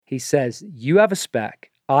He says, you have a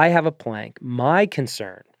speck, I have a plank. My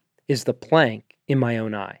concern is the plank in my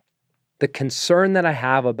own eye. The concern that I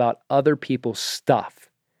have about other people's stuff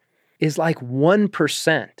is like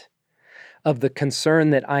 1% of the concern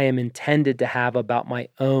that I am intended to have about my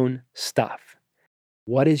own stuff.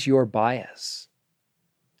 What is your bias?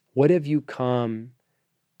 What have you come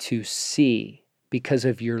to see because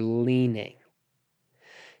of your leaning?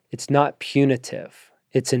 It's not punitive,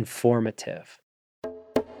 it's informative.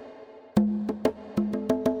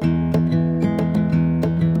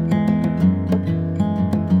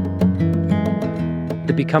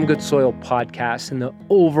 The Become Good Soil podcast and the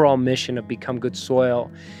overall mission of Become Good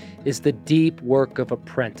Soil is the deep work of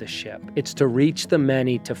apprenticeship. It's to reach the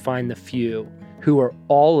many to find the few who are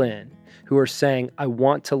all in, who are saying, I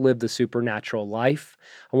want to live the supernatural life.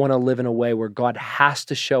 I want to live in a way where God has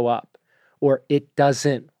to show up or it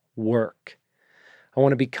doesn't work. I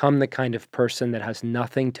want to become the kind of person that has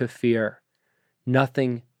nothing to fear,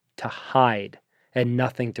 nothing to hide, and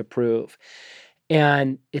nothing to prove.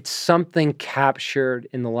 And it's something captured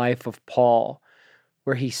in the life of Paul,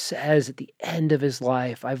 where he says at the end of his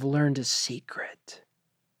life, I've learned a secret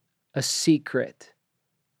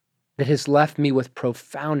that has left me with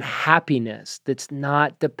profound happiness that's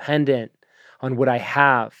not dependent on what I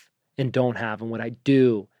have and don't have and what I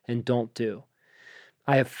do and don't do.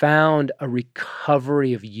 I have found a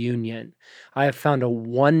recovery of union. I have found a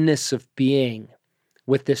oneness of being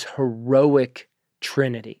with this heroic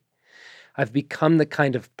Trinity. I've become the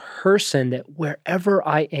kind of person that wherever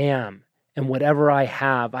I am and whatever I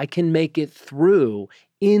have, I can make it through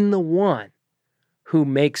in the one who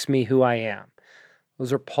makes me who I am.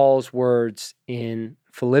 Those are Paul's words in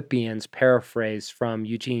Philippians, paraphrased from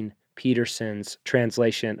Eugene Peterson's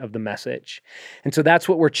translation of the Message. And so that's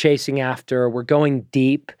what we're chasing after. We're going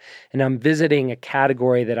deep, and I'm visiting a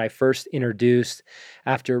category that I first introduced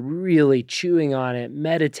after really chewing on it,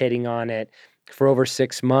 meditating on it for over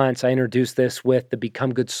 6 months. I introduced this with the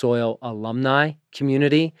Become Good Soil alumni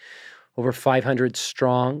community, over 500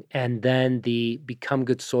 strong, and then the Become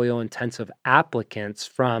Good Soil intensive applicants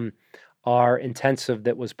from our intensive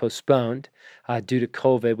that was postponed due to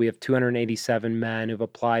COVID. We have 287 men who've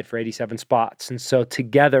applied for 87 spots. And so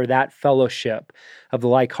together, that fellowship of the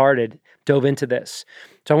like-hearted dove into this.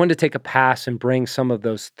 So I wanted to take a pass and bring some of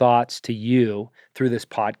those thoughts to you through this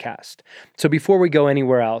podcast. So before we go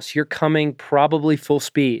anywhere else, you're coming probably full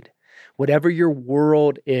speed. Whatever your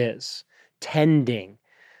world is, tending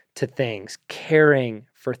to things, caring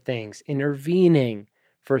for things, intervening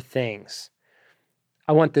for things.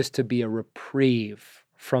 I want this to be a reprieve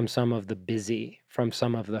from some of the busy, from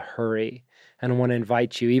some of the hurry. And I want to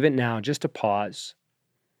invite you, even now, just to pause.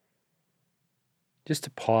 Just to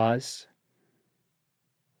pause.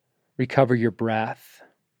 Recover your breath.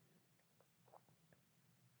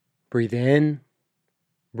 Breathe in,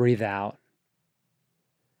 breathe out.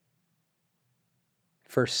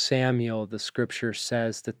 1 Samuel, the scripture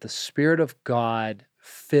says that the Spirit of God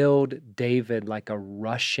filled David like a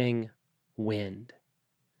rushing wind.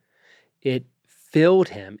 It filled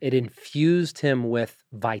him, it infused him with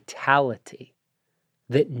vitality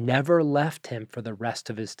that never left him for the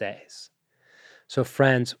rest of his days. So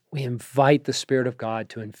friends, we invite the Spirit of God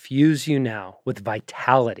to infuse you now with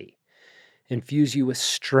vitality, infuse you with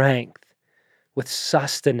strength, with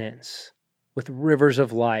sustenance, with rivers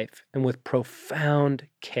of life, and with profound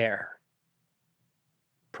care,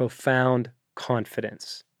 profound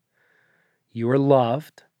confidence. You are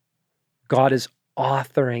loved. God is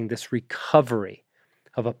authoring this recovery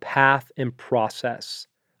of a path and process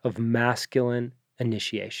of masculine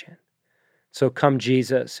initiation. So come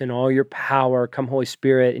Jesus in all your power, come Holy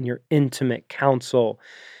Spirit in your intimate counsel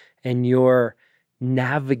and your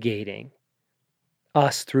navigating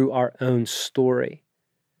us through our own story.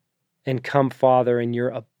 And come, Father, in your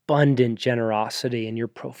abundant generosity and your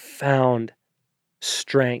profound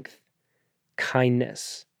strength,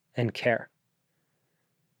 kindness, and care.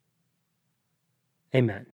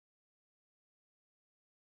 Amen.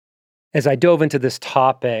 As I dove into this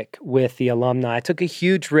topic with the alumni, I took a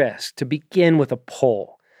huge risk to begin with a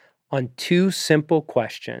poll on 2 simple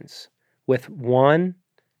questions with one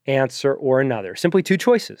answer or another. Simply 2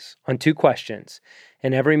 choices on 2 questions.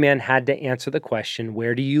 And every man had to answer the question,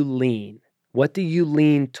 where do you lean? What do you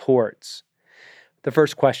lean towards? The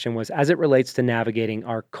first question was, as it relates to navigating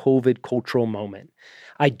our COVID cultural moment,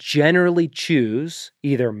 I generally choose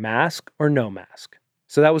either mask or no mask.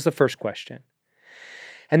 So that was the first question.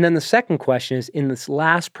 And then the second question is, in this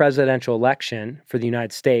last presidential election for the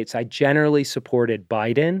United States, I generally supported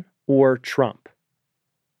Biden or Trump.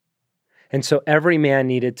 And so every man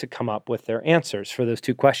needed to come up with their answers for those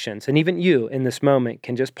two questions. And even you in this moment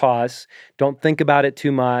can just pause. Don't think about it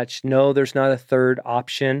too much. No, there's not a third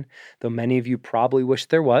option, though many of you probably wish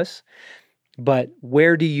there was. But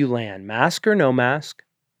where do you land? Mask or no mask?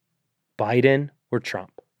 Biden or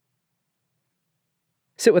Trump?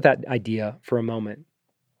 Sit with that idea for a moment.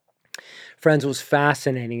 Friends, what was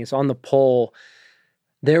fascinating is on the poll,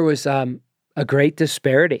 there was a great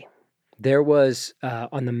disparity. There was,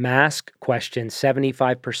 on the mask question,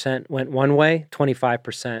 75% went one way,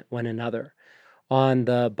 25% went another. On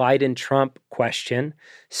the Biden-Trump question,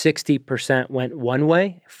 60% went one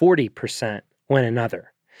way, 40% went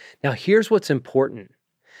another. Now, here's what's important.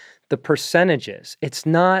 The percentages, it's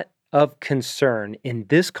not of concern in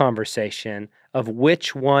this conversation of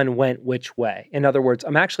which one went which way. In other words,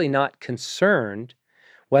 I'm actually not concerned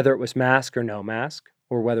whether it was mask or no mask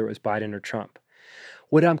or whether it was Biden or Trump.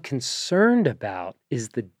 What I'm concerned about is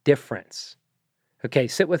the difference. Okay,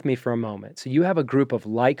 sit with me for a moment. So you have a group of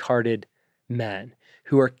like-hearted men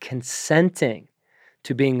who are consenting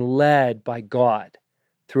to being led by God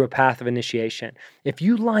through a path of initiation. If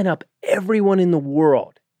you line up everyone in the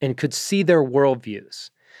world and could see their worldviews,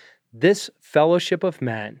 this fellowship of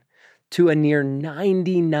men to a near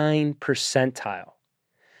 99 percentile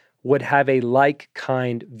would have a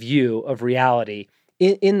like-kind view of reality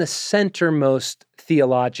in the centermost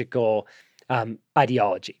theological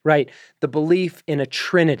ideology, right? The belief in a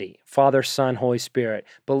Trinity, Father, Son, Holy Spirit,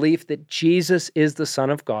 belief that Jesus is the Son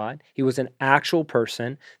of God. He was an actual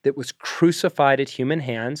person that was crucified at human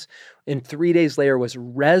hands and 3 days later was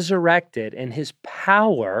resurrected, and his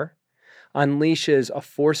power unleashes a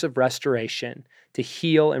force of restoration to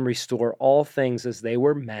heal and restore all things as they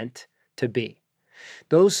were meant to be.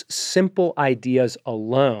 Those simple ideas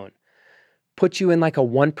alone put you in like a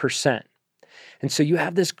 1%. And so you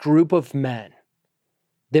have this group of men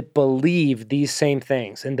that believe these same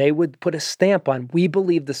things, and they would put a stamp on, we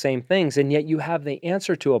believe the same things, and yet you have the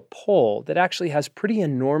answer to a poll that actually has pretty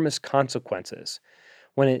enormous consequences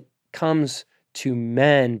when it comes to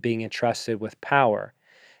men being entrusted with power,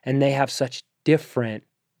 and they have such different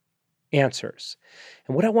answers.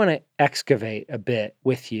 And what I want to excavate a bit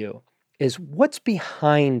with you is what's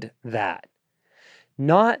behind that.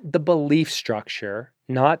 Not the belief structure,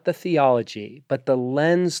 not the theology, but the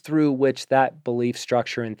lens through which that belief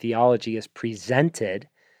structure and theology is presented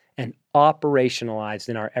and operationalized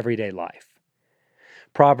in our everyday life.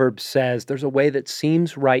 Proverbs says there's a way that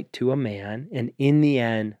seems right to a man and in the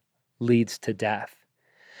end leads to death.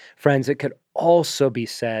 Friends, it could also be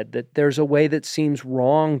said that there's a way that seems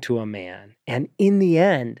wrong to a man and in the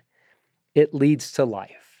end it leads to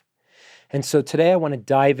life. And so today I want to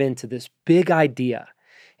dive into this big idea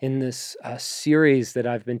in this series that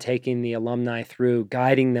I've been taking the alumni through,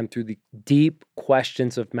 guiding them through the deep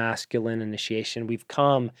questions of masculine initiation. We've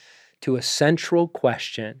come to a central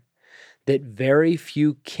question that very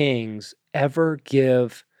few kings ever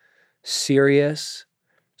give serious,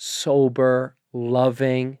 sober,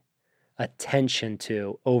 loving attention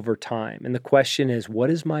to over time. And the question is, what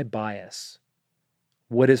is my bias?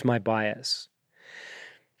 What is my bias?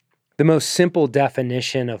 The most simple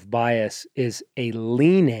definition of bias is a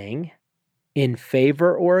leaning in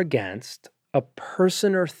favor or against a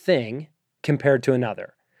person or thing compared to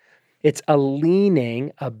another. It's a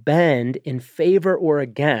leaning, a bend in favor or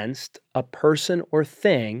against a person or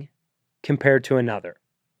thing compared to another.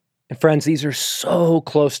 And friends, these are so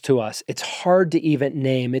close to us. It's hard to even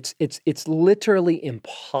name. It's literally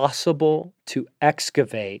impossible to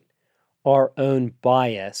excavate our own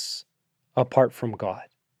bias apart from God.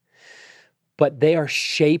 But they are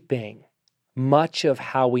shaping much of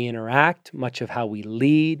how we interact, much of how we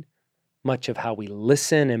lead, much of how we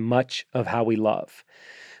listen, and much of how we love.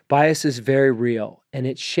 Bias is very real, and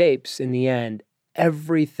it shapes, in the end,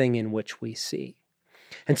 everything in which we see.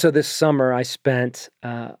 And so this summer, I spent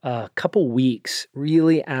a couple weeks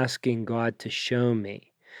really asking God to show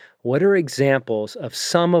me what are examples of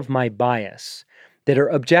some of my bias that are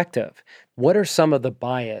objective. What are some of the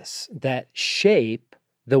bias that shape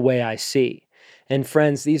the way I see? And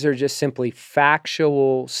friends, these are just simply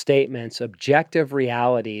factual statements, objective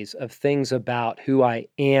realities of things about who I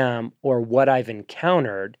am or what I've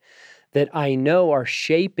encountered that I know are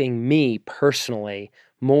shaping me personally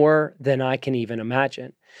more than I can even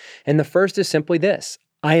imagine. And the first is simply this: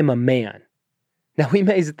 I am a man. Now, we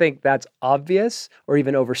may think that's obvious or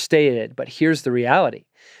even overstated, but here's the reality.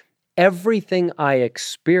 Everything I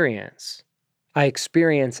experience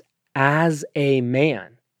as a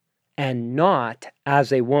man and not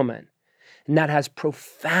as a woman. And that has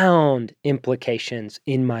profound implications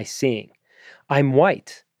in my seeing. I'm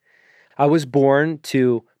white. I was born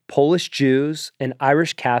to Polish Jews and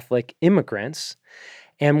Irish Catholic immigrants.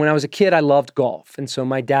 And when I was a kid, I loved golf. And so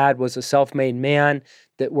my dad was a self-made man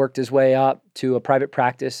that worked his way up to a private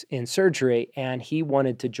practice in surgery. And he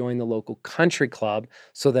wanted to join the local country club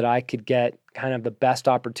so that I could get kind of the best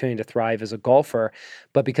opportunity to thrive as a golfer.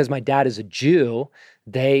 But because my dad is a Jew,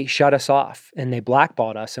 they shut us off and they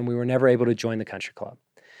blackballed us, and we were never able to join the country club.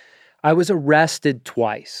 I was arrested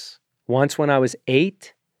twice, once when I was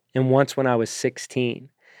 8 and once when I was 16.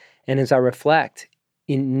 And as I reflect,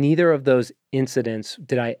 in neither of those incidents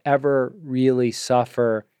did I ever really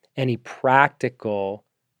suffer any practical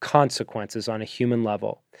consequences on a human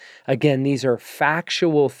level. Again, these are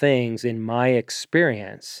factual things in my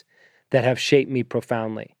experience that have shaped me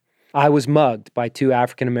profoundly. I was mugged by 2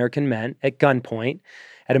 African-American men at gunpoint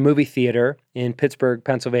at a movie theater in Pittsburgh,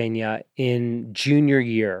 Pennsylvania in junior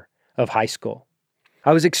year of high school.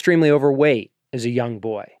 I was extremely overweight as a young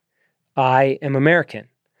boy. I am American.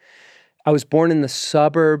 I was born in the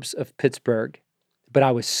suburbs of Pittsburgh, but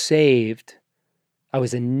I was saved. I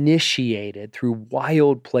was initiated through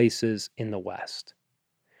wild places in the West.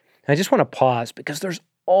 And I just want to pause because there's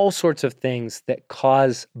all sorts of things that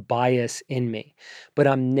cause bias in me, but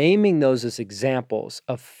I'm naming those as examples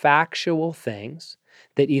of factual things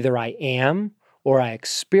that either I am or I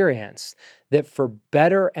experience that for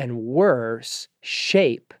better and worse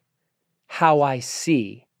shape how I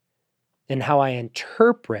see and how I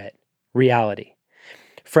interpret reality.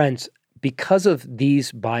 Friends, because of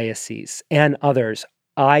these biases and others,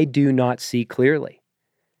 I do not see clearly.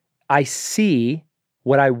 I see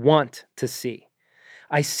what I want to see.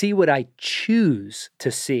 I see what I choose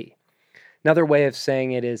to see. Another way of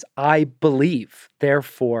saying it is, I believe,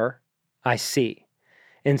 therefore I see.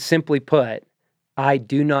 And simply put, I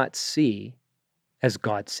do not see as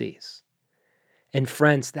God sees. And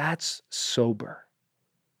friends, that's sober,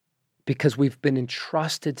 because we've been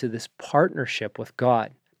entrusted to this partnership with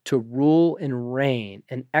God to rule and reign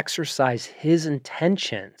and exercise His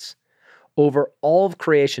intentions over all of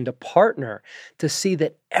creation, to partner, to see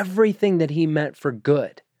that everything that He meant for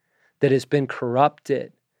good, that has been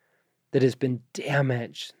corrupted, that has been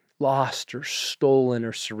damaged, lost or stolen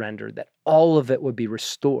or surrendered, that all of it would be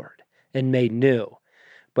restored and made new.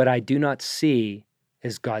 But I do not see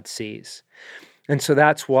as God sees. And so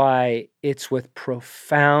that's why it's with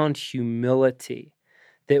profound humility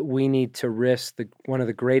that we need to risk one of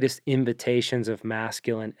the greatest invitations of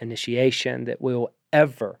masculine initiation that we will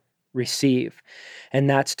ever receive. And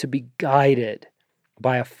that's to be guided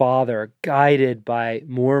by a father, guided by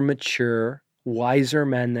more mature, wiser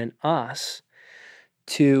men than us,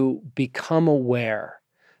 to become aware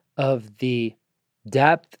of the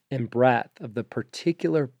depth and breadth of the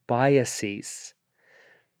particular biases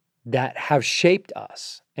that have shaped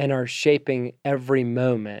us and are shaping every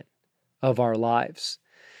moment of our lives.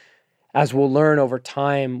 As we'll learn over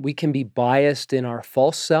time, we can be biased in our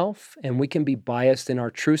false self and we can be biased in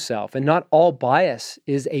our true self. And not all bias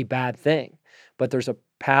is a bad thing, but there's a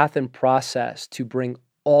path and process to bring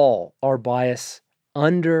all our bias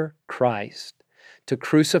under Christ, to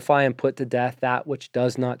crucify and put to death that which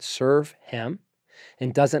does not serve Him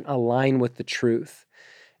and doesn't align with the truth,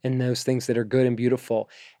 and those things that are good and beautiful,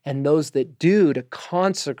 and those that do, to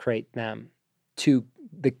consecrate them to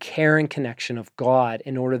the care and connection of God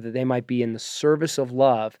in order that they might be in the service of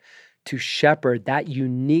love to shepherd that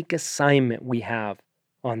unique assignment we have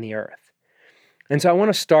on the earth. And so I want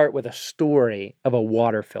to start with a story of a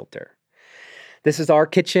water filter. This is our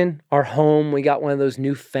kitchen, our home. We got one of those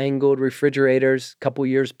newfangled refrigerators a couple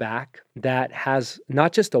years back that has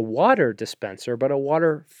not just a water dispenser, but a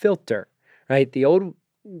water filter, right? The old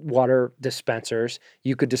water dispensers,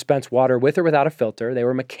 you could dispense water with or without a filter. They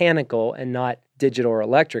were mechanical and not digital or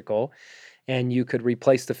electrical, and you could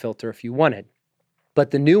replace the filter if you wanted.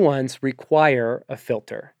 But the new ones require a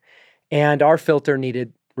filter, and our filter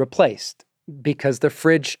needed replaced because the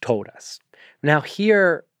fridge told us. Now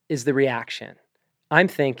here is the reaction. I'm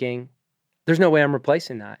thinking, there's no way I'm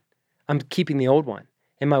replacing that. I'm keeping the old one.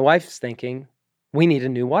 And my wife's thinking, we need a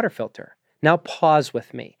new water filter. Now pause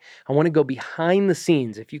with me. I want to go behind the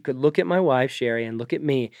scenes. If you could look at my wife, Sherry, and look at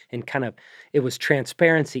me, and kind of, it was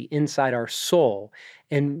transparency inside our soul,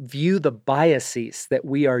 and view the biases that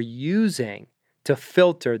we are using to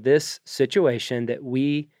filter this situation that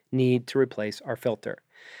we need to replace our filter.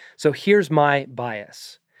 So here's my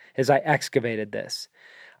bias as I excavated this.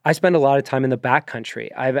 I spend a lot of time in the backcountry.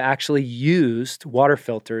 I've actually used water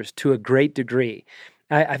filters to a great degree.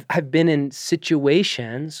 I've been in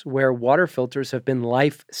situations where water filters have been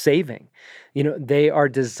life-saving. You know, they are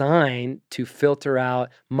designed to filter out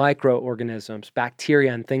microorganisms,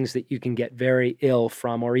 bacteria, and things that you can get very ill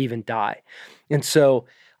from or even die. And so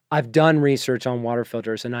I've done research on water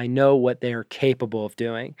filters and I know what they are capable of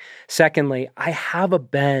doing. Secondly, I have a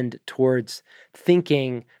bend towards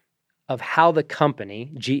thinking of how the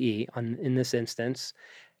company, GE in this instance,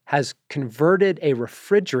 has converted a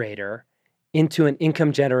refrigerator into an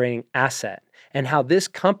income generating asset, and how this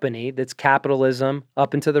company, that's capitalism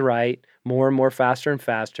up and to the right, more and more faster and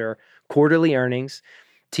faster, quarterly earnings,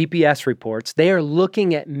 TPS reports, they are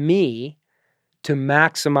looking at me to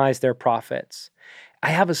maximize their profits. I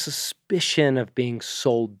have a suspicion of being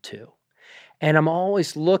sold to. And I'm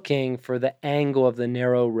always looking for the angle of the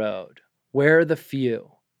narrow road. Where are the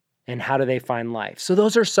few? And how do they find life? So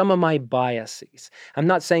those are some of my biases. I'm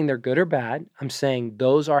not saying they're good or bad. I'm saying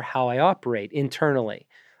those are how I operate internally,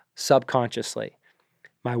 subconsciously.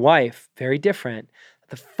 My wife, very different.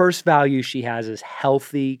 The first value she has is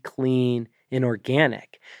healthy, clean, and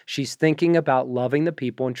organic. She's thinking about loving the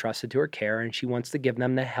people entrusted to her care, and she wants to give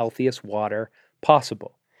them the healthiest water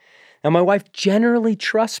possible. Now, my wife generally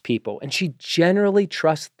trusts people, and she generally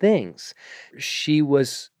trusts things. She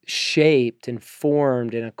was shaped and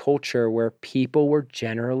formed in a culture where people were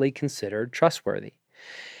generally considered trustworthy.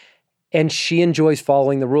 And she enjoys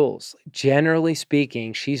following the rules. Generally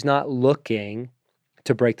speaking, she's not looking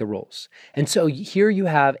to break the rules. And so here you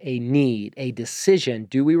have a need, a decision.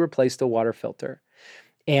 Do we replace the water filter?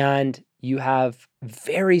 And you have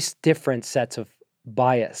very different sets of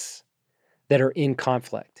bias that are in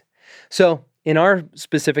conflict. So in our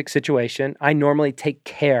specific situation, I normally take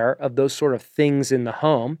care of those sort of things in the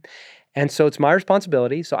home. And so it's my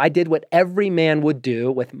responsibility. So I did what every man would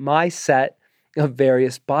do with my set of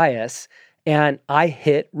various bias, and I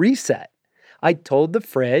hit reset. I told the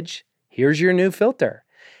fridge, here's your new filter.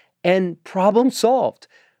 And problem solved.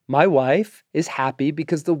 My wife is happy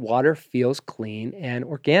because the water feels clean and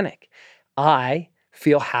organic. I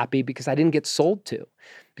feel happy because I didn't get sold to.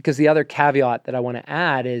 Because the other caveat that I want to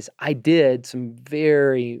add is I did some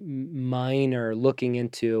very minor looking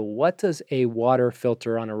into what does a water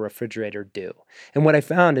filter on a refrigerator do? And what I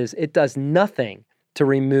found is it does nothing to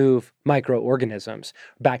remove microorganisms,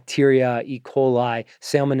 bacteria, E. coli,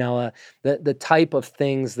 salmonella, the type of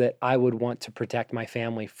things that I would want to protect my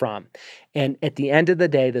family from. And at the end of the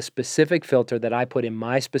day, the specific filter that I put in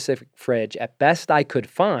my specific fridge, at best I could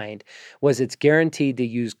find, was it's guaranteed to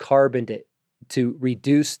use carbon to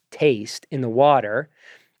reduce taste in the water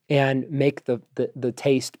and make the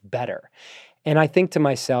taste better. And I think to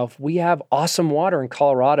myself, we have awesome water in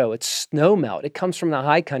Colorado. It's snow melt. It comes from the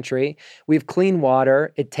high country. We have clean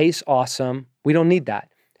water. It tastes awesome. We don't need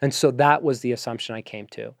that. And so that was the assumption I came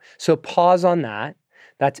to. So pause on that.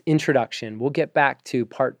 That's introduction. We'll get back to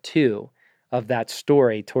part 2 of that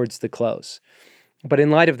story towards the close. But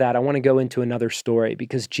in light of that, I want to go into another story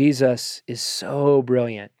because Jesus is so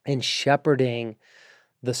brilliant in shepherding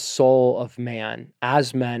the soul of man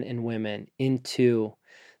as men and women into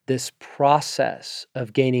this process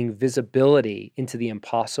of gaining visibility into the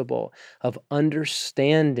impossible, of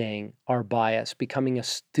understanding our bias, becoming a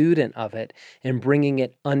student of it, and bringing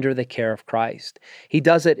it under the care of Christ. He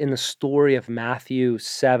does it in the story of Matthew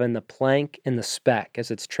 7, the plank and the speck,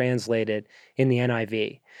 as it's translated in the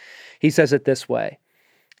NIV. He says it this way.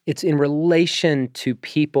 It's in relation to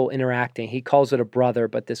people interacting. He calls it a brother,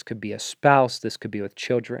 but this could be a spouse, this could be with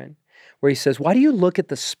children, where he says, why do you look at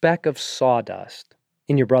the speck of sawdust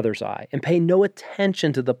in your brother's eye and pay no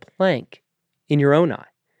attention to the plank in your own eye?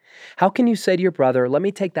 How can you say to your brother, let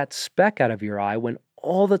me take that speck out of your eye when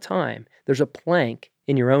all the time there's a plank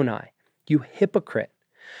in your own eye? You hypocrite.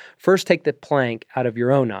 First take the plank out of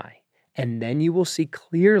your own eye, and then you will see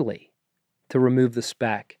clearly to remove the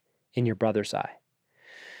speck in your brother's eye.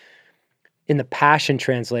 In the Passion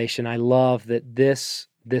Translation, I love that this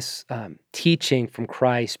teaching from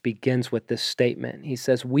Christ begins with this statement. He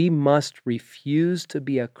says, we must refuse to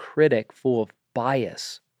be a critic full of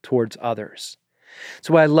bias towards others.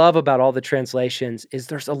 So what I love about all the translations is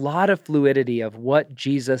there's a lot of fluidity of what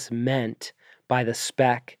Jesus meant by the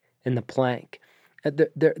speck and the plank.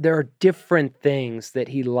 There are different things that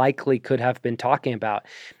he likely could have been talking about.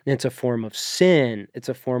 And it's a form of sin. It's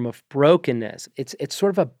a form of brokenness. It's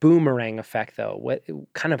sort of a boomerang effect, though.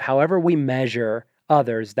 Kind of however we measure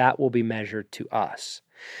others, that will be measured to us.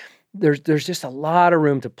 There's just a lot of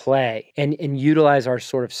room to play and utilize our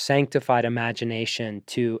sort of sanctified imagination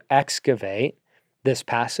to excavate this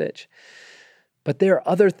passage. But there are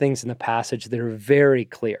other things in the passage that are very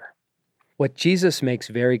clear. What Jesus makes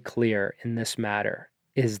very clear in this matter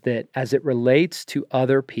is that as it relates to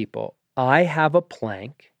other people, I have a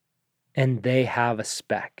plank and they have a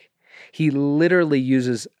speck. He literally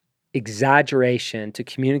uses exaggeration to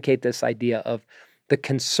communicate this idea of the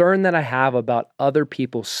concern that I have about other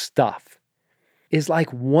people's stuff is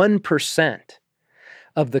like 1%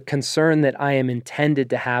 of the concern that I am intended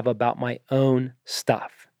to have about my own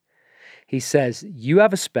stuff. He says, you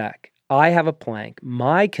have a speck, I have a plank.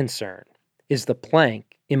 My concern is the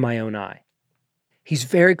plank in my own eye. He's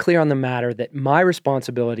very clear on the matter that my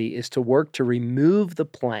responsibility is to work to remove the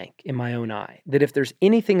plank in my own eye. That if there's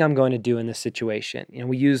anything I'm going to do in this situation,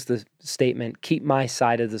 we use the statement, keep my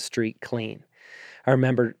side of the street clean. I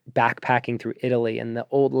remember backpacking through Italy, and the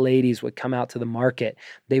old ladies would come out to the market.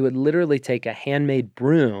 They would literally take a handmade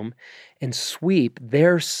broom and sweep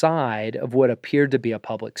their side of what appeared to be a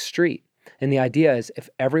public street. And the idea is if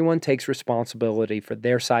everyone takes responsibility for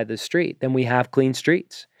their side of the street, then we have clean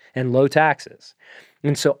streets and low taxes.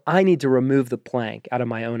 And so I need to remove the plank out of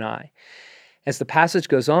my own eye. As the passage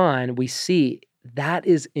goes on, we see that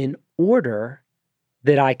is in order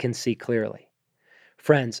that I can see clearly.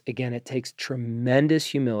 Friends, again, it takes tremendous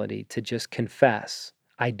humility to just confess,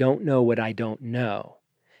 I don't know what I don't know.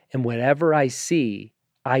 And whatever I see,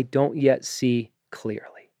 I don't yet see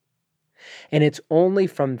clearly. And it's only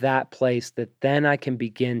from that place that then I can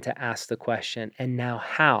begin to ask the question, and now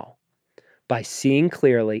how? By seeing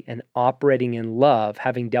clearly and operating in love,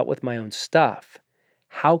 having dealt with my own stuff,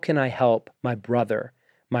 how can I help my brother,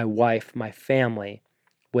 my wife, my family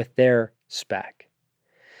with their speck?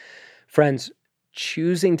 Friends,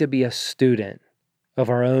 choosing to be a student of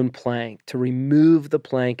our own plank, to remove the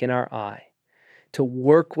plank in our eye, to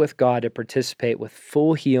work with God to participate with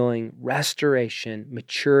full healing, restoration,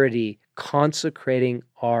 maturity, consecrating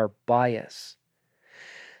our bias.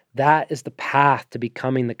 That is the path to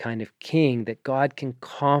becoming the kind of king that God can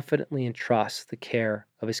confidently entrust the care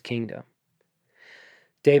of his kingdom.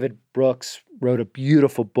 David Brooks wrote a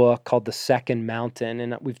beautiful book called The Second Mountain,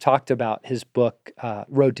 and we've talked about his book,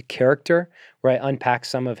 Road to Character, where I unpack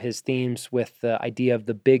some of his themes with the idea of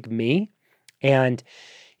the big me. And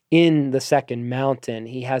in The Second Mountain,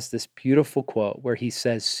 he has this beautiful quote where he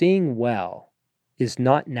says, seeing well is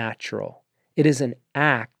not natural. It is an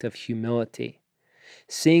act of humility.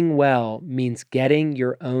 Seeing well means getting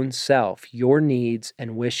your own self, your needs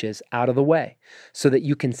and wishes out of the way so that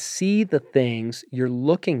you can see the things you're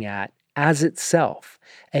looking at as itself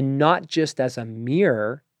and not just as a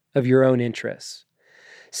mirror of your own interests.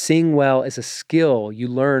 Seeing well is a skill you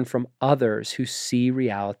learn from others who see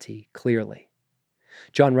reality clearly.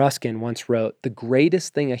 John Ruskin once wrote, the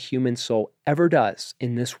greatest thing a human soul ever does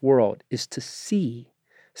in this world is to see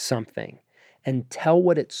something and tell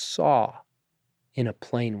what it saw in a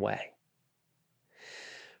plain way.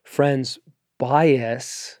 Friends,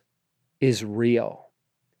 bias is real.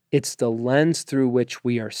 It's the lens through which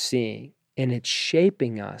we are seeing, and it's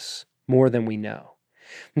shaping us more than we know.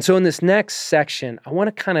 And so in this next section, I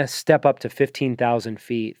want to kind of step up to 15,000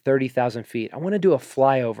 feet, 30,000 feet. I want to do a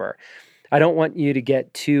flyover. I don't want you to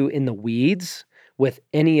get too in the weeds with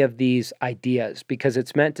any of these ideas because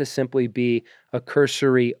it's meant to simply be a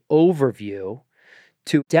cursory overview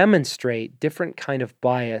to demonstrate different kind of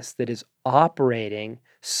bias that is operating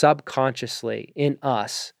subconsciously in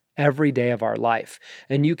us every day of our life.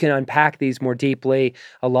 And you can unpack these more deeply.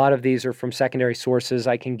 A lot of these are from secondary sources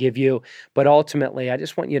I can give you, but ultimately, I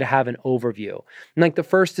just want you to have an overview. And like the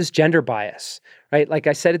first is gender bias, right? Like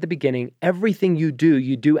I said at the beginning, everything you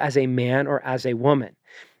do as a man or as a woman.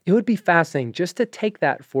 It would be fascinating just to take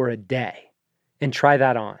that for a day and try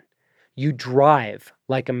that on. You drive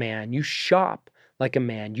like a man, you shop like a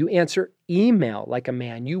man, you answer email like a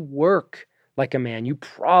man, you work like a man, you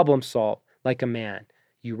problem solve like a man,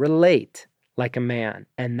 you relate like a man,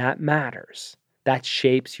 and that matters. That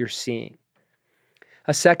shapes your seeing.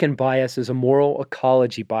 A second bias is a moral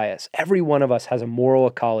ecology bias. Every one of us has a moral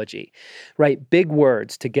ecology, right? Big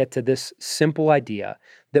words to get to this simple idea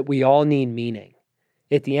that we all need meaning.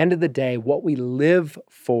 At the end of the day, what we live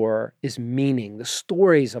for is meaning. The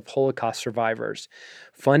stories of Holocaust survivors,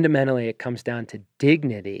 fundamentally, it comes down to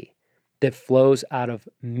dignity that flows out of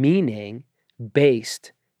meaning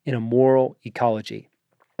based in a moral ecology.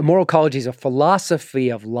 A moral ecology is a philosophy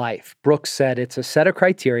of life. Brooks said it's a set of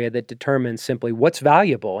criteria that determines simply what's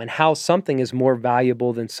valuable and how something is more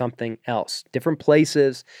valuable than something else. Different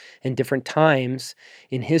places and different times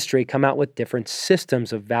in history come out with different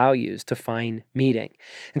systems of values to find meaning.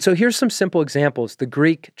 And so here's some simple examples. The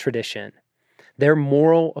Greek tradition, their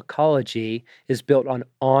moral ecology is built on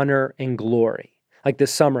honor and glory. Like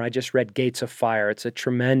this summer, I just read Gates of Fire. It's a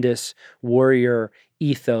tremendous warrior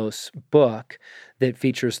ethos book that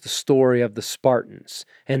features the story of the Spartans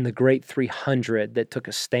and the great 300 that took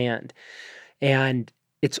a stand. And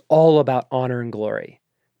it's all about honor and glory.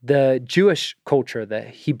 The Jewish culture, the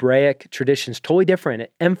Hebraic tradition is totally different,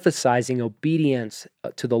 emphasizing obedience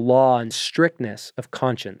to the law and strictness of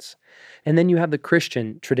conscience. And then you have the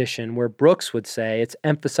Christian tradition where Brooks would say it's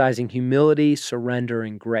emphasizing humility, surrender,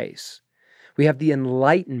 and grace. We have the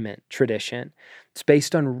Enlightenment tradition. It's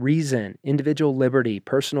based on reason, individual liberty,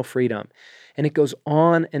 personal freedom. And it goes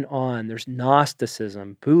on and on. There's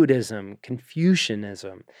Gnosticism, Buddhism,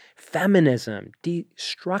 Confucianism, feminism,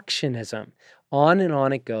 destructionism. On and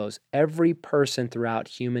on it goes. Every person throughout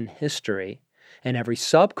human history and every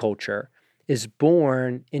subculture is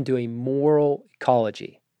born into a moral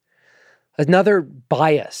ecology. Another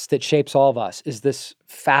bias that shapes all of us is this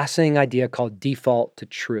fascinating idea called default to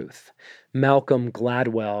truth. Malcolm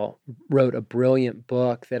Gladwell wrote a brilliant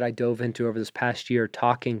book that I dove into over this past year,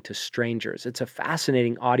 Talking to Strangers. It's a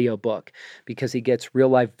fascinating audio book because he gets real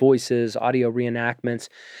life voices, audio reenactments.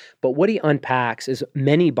 But what he unpacks is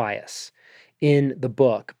many bias in the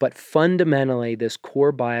book, but fundamentally this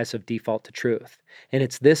core bias of default to truth. And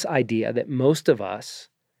it's this idea that most of us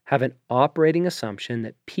have an operating assumption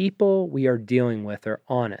that people we are dealing with are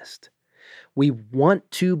honest. We want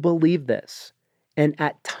to believe this. And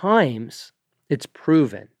at times, it's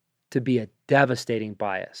proven to be a devastating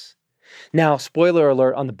bias. Now, spoiler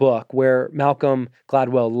alert on the book, where Malcolm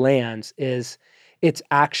Gladwell lands is it's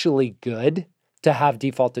actually good to have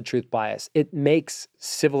default to truth bias. It makes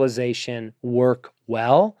civilization work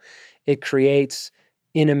well. It creates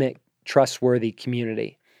intimate, trustworthy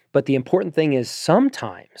community. But the important thing is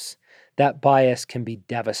sometimes that bias can be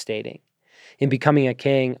devastating. In Becoming a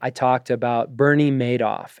King, I talked about Bernie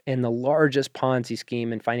Madoff and the largest Ponzi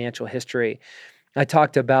scheme in financial history. I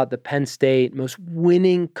talked about the Penn State most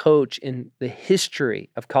winning coach in the history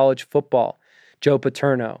of college football, Joe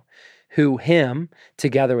Paterno, who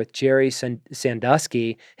together with Jerry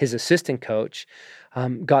Sandusky, his assistant coach,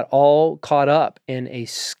 got all caught up in a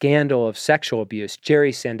scandal of sexual abuse.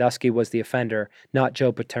 Jerry Sandusky was the offender, not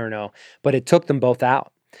Joe Paterno, but it took them both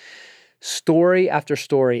out. Story after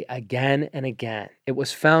story, again and again, it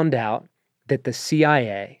was found out that the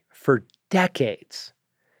CIA, for decades,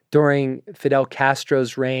 during Fidel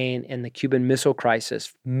Castro's reign and the Cuban Missile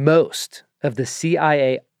Crisis, most of the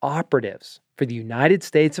CIA operatives for the United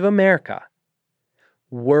States of America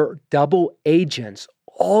were double agents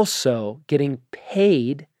also getting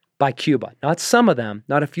paid by Cuba. Not some of them,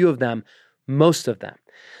 not a few of them, most of them.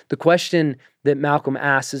 The question that Malcolm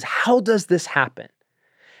asks is, how does this happen?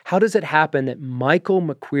 How does it happen that Michael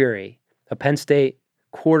McQueary, a Penn State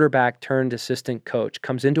quarterback turned assistant coach,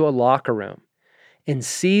 comes into a locker room and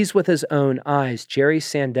sees with his own eyes Jerry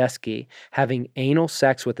Sandusky having anal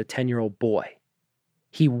sex with a 10-year-old boy?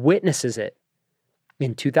 He witnesses it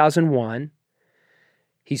in 2001.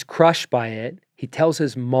 He's crushed by it. He tells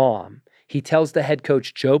his mom. He tells the head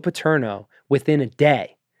coach, Joe Paterno, within a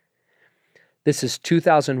day. This is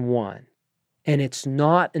 2001. And it's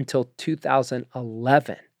not until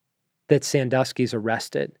 2011 that Sandusky's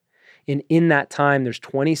arrested. And in that time, there's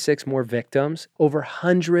 26 more victims, over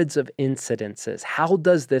hundreds of incidences. How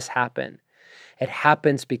does this happen? It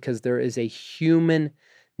happens because there is a human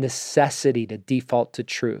necessity to default to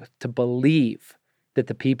truth, to believe that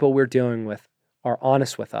the people we're dealing with are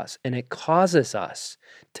honest with us. And it causes us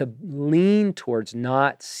to lean towards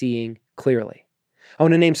not seeing clearly. I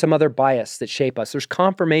want to name some other bias that shape us. There's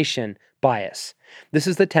confirmation bias. This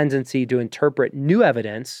is the tendency to interpret new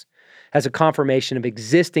evidence as a confirmation of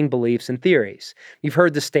existing beliefs and theories. You've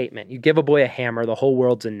heard the statement, you give a boy a hammer, the whole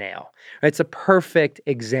world's a nail. It's a perfect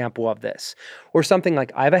example of this. Or something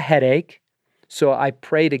like, I have a headache, so I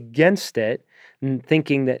prayed against it,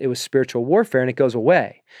 thinking that it was spiritual warfare, and it goes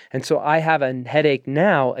away. And so I have a headache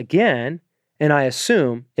now again, and I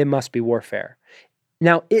assume it must be warfare.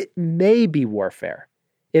 Now, it may be warfare.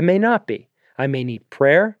 It may not be. I may need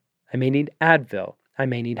prayer. I may need Advil. I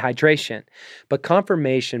may need hydration. But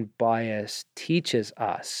confirmation bias teaches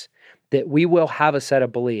us that we will have a set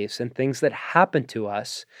of beliefs, and things that happen to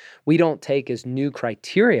us, we don't take as new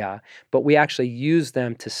criteria, but we actually use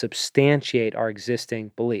them to substantiate our existing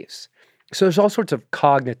beliefs. So there's all sorts of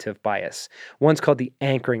cognitive bias. One's called the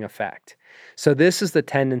anchoring effect. So this is the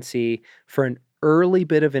tendency for an early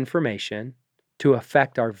bit of information to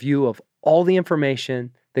affect our view of all the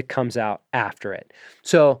information that comes out after it.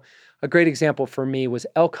 So a great example for me was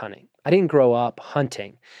elk hunting. I didn't grow up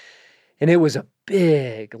hunting, and it was a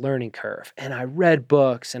big learning curve. And I read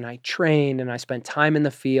books, and I trained, and I spent time in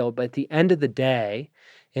the field. But at the end of the day,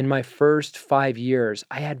 in my first 5 years,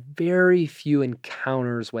 I had very few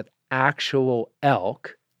encounters with actual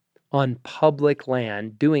elk on public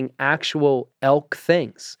land doing actual elk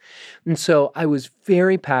things. And so I was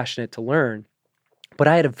very passionate to learn, but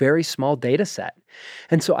I had a very small data set.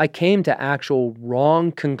 And so I came to actual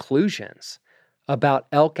wrong conclusions about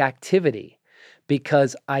elk activity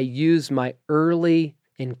because I used my early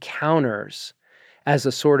encounters as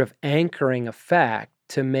a sort of anchoring effect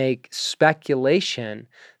to make speculation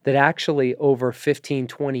that actually over 15,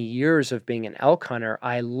 20 years of being an elk hunter,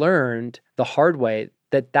 I learned the hard way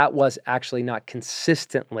that that was actually not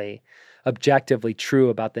consistently objectively true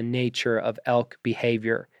about the nature of elk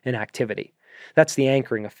behavior and activity. That's the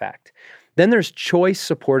anchoring effect. Then there's choice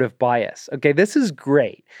supportive bias. Okay, this is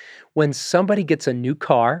great. When somebody gets a new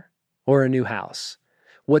car or a new house,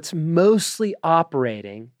 what's mostly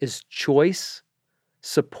operating is choice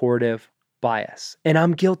supportive bias. And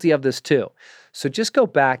I'm guilty of this too. So just go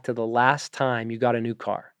back to the last time you got a new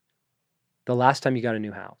car, the last time you got a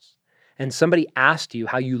new house, and somebody asked you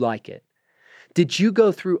how you like it. Did you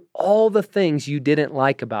go through all the things you didn't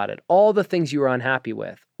like about it, all the things you were unhappy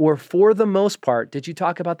with? Or for the most part, did you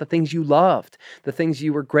talk about the things you loved, the things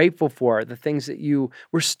you were grateful for, the things that you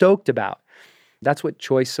were stoked about? That's what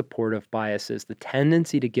choice supportive bias is, the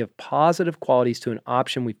tendency to give positive qualities to an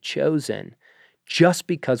option we've chosen just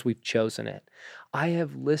because we've chosen it. I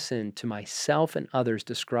have listened to myself and others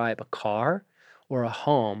describe a car or a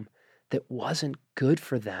home that wasn't good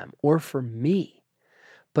for them or for me,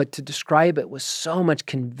 but to describe it with so much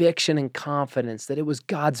conviction and confidence that it was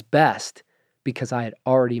God's best because I had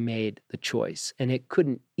already made the choice and it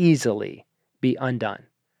couldn't easily be undone.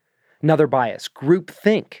 Another bias,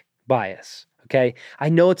 groupthink bias. Okay, I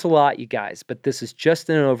know it's a lot, you guys, but this is just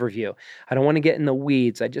an overview. I don't want to get in the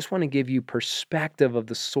weeds. I just want to give you perspective of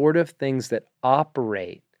the sort of things that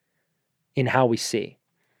operate in how we see.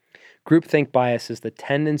 Groupthink bias is the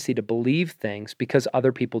tendency to believe things because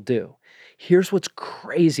other people do. Here's what's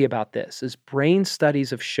crazy about this is brain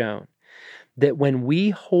studies have shown that when we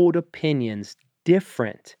hold opinions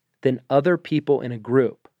different than other people in a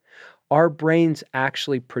group, our brains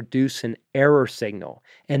actually produce an error signal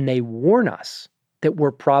and they warn us that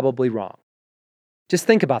we're probably wrong. Just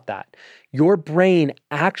think about that. Your brain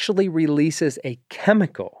actually releases a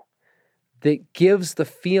chemical that gives the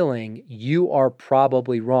feeling you are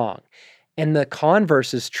probably wrong. And the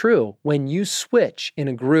converse is true. When you switch in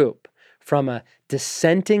a group from a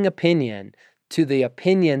dissenting opinion to the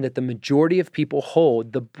opinion that the majority of people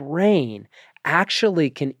hold, the brain actually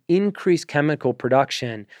can increase chemical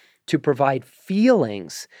production to provide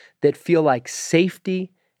feelings that feel like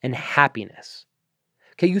safety and happiness.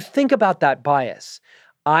 Okay, you think about that bias.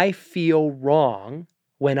 I feel wrong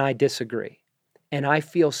when I disagree, and I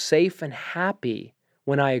feel safe and happy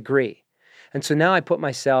when I agree. And so now I put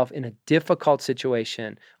myself in a difficult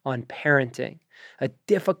situation on parenting, a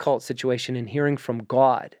difficult situation in hearing from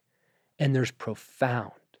God, and there's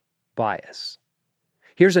profound bias.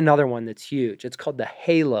 Here's another one that's huge. It's called the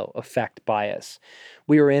halo effect bias.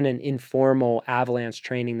 We were in an informal avalanche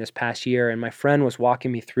training this past year, and my friend was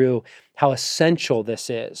walking me through how essential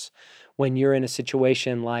this is when you're in a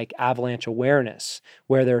situation like avalanche awareness,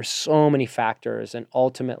 where there are so many factors, and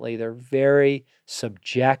ultimately they're very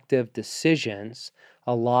subjective decisions,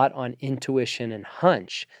 a lot on intuition and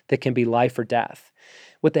hunch that can be life or death.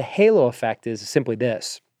 What the halo effect is simply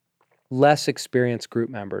this. Less experienced group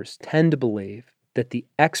members tend to believe that the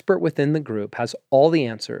expert within the group has all the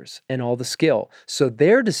answers and all the skill. So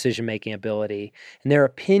their decision-making ability and their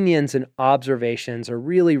opinions and observations are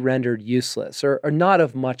really rendered useless or not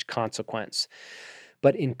of much consequence.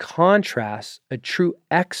 But in contrast, a true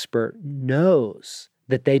expert knows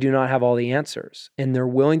that they do not have all the answers and they're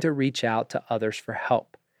willing to reach out to others for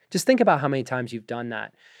help. Just think about how many times you've done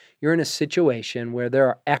that. You're in a situation where there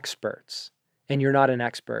are experts and you're not an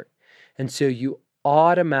expert. And so you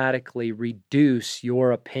automatically reduce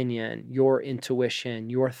your opinion, your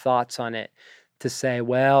intuition, your thoughts on it to say,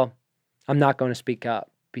 well, I'm not going to speak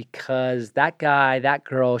up because that guy, that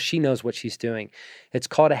girl, she knows what she's doing. It's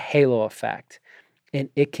called a halo effect, and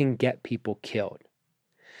it can get people killed.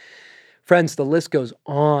 Friends, the list goes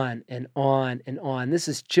on and on and on. This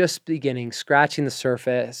is just beginning, scratching the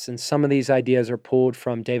surface. And some of these ideas are pulled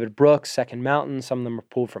from David Brooks' Second Mountain. Some of them are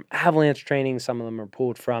pulled from avalanche training. Some of them are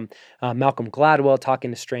pulled from Malcolm Gladwell,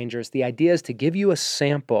 Talking to Strangers. The idea is to give you a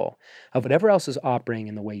sample of whatever else is operating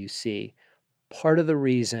in the way you see. Part of the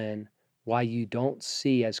reason why you don't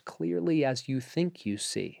see as clearly as you think you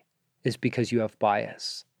see is because you have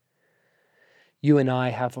bias. You and I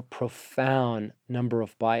have a profound number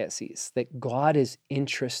of biases that God is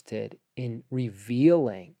interested in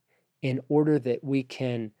revealing in order that we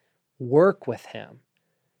can work with Him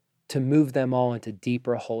to move them all into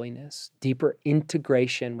deeper holiness, deeper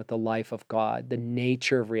integration with the life of God, the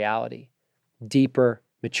nature of reality, deeper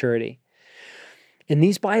maturity. And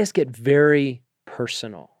these biases get very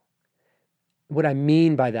personal. What I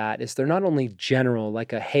mean by that is they're not only general,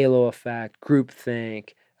 like a halo effect,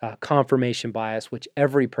 groupthink, confirmation bias, which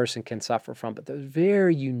every person can suffer from, but they're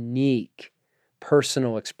very unique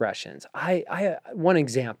personal expressions. One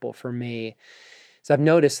example for me is I've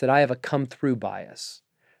noticed that I have a come-through bias.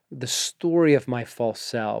 The story of my false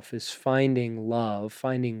self is finding love,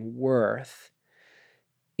 finding worth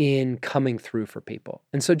in coming through for people.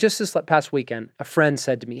 And so just this past weekend, a friend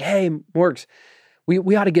said to me, "Hey, Morgs,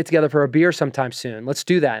 we ought to get together for a beer sometime soon. Let's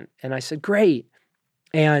do that." And I said, "Great."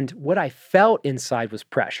 And what I felt inside was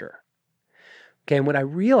pressure. Okay, and what I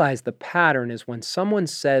realized the pattern is when someone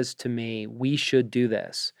says to me, "We should do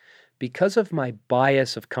this," because of my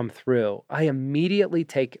bias of come through, I immediately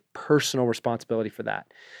take personal responsibility for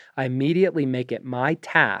that. I immediately make it my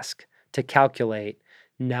task to calculate,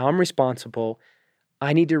 now I'm responsible.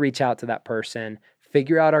 I need to reach out to that person,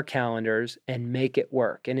 figure out our calendars, and make it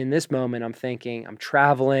work. And in this moment, I'm thinking, I'm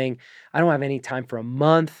traveling. I don't have any time for a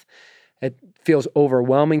month. It feels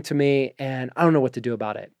overwhelming to me, and I don't know what to do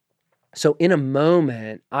about it. So in a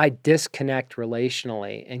moment, I disconnect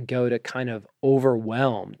relationally and go to kind of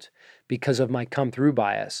overwhelmed because of my come through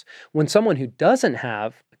bias. When someone who doesn't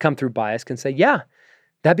have come through bias can say, "Yeah,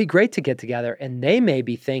 that'd be great to get together." And they may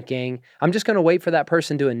be thinking, "I'm just going to wait for that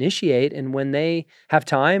person to initiate. And when they have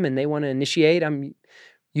time and they want to initiate, I'm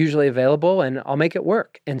usually available and I'll make it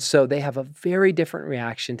work." And so they have a very different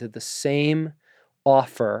reaction to the same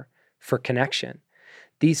offer for connection.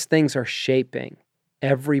 These things are shaping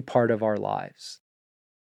every part of our lives.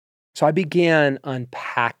 So I began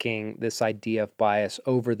unpacking this idea of bias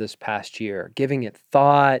over this past year, giving it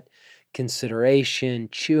thought, consideration,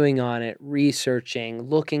 chewing on it, researching,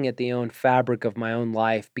 looking at the own fabric of my own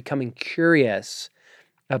life, becoming curious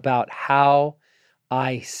about how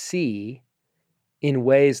I see in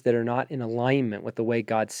ways that are not in alignment with the way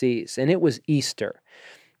God sees. And it was Easter.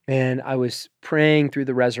 And I was praying through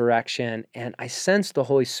the resurrection, and I sensed the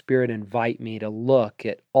Holy Spirit invite me to look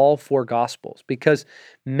at all four Gospels, because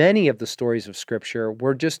many of the stories of Scripture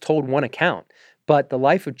were just told one account. But the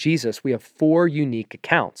life of Jesus, we have four unique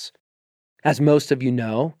accounts, as most of you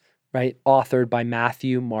know, right? Authored by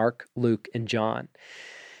Matthew, Mark, Luke, and John.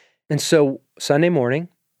 And so Sunday morning,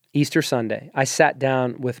 Easter Sunday, I sat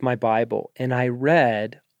down with my Bible and I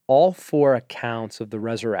read all four accounts of the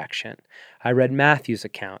resurrection. I read Matthew's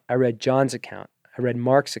account, I read John's account, I read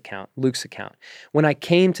Mark's account, Luke's account. When I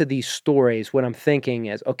came to these stories, what I'm thinking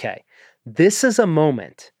is, okay, this is a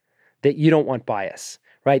moment that you don't want bias,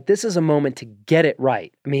 right? This is a moment to get it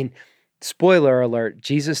right. I mean, spoiler alert,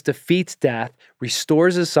 Jesus defeats death,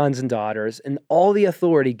 restores his sons and daughters, and all the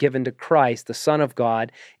authority given to Christ, the Son of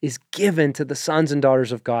God, is given to the sons and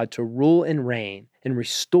daughters of God to rule and reign and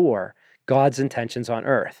restore God's intentions on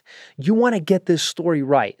earth. You want to get this story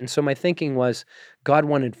right. And so my thinking was, God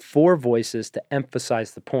wanted four voices to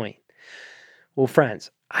emphasize the point. Well,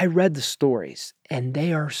 friends, I read the stories and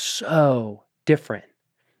they are so different.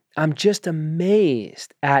 I'm just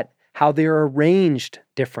amazed at how they're arranged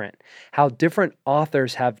different, how different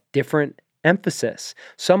authors have different emphasis.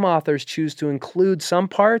 Some authors choose to include some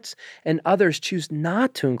parts and others choose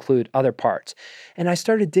not to include other parts. And I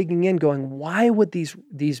started digging in going, why would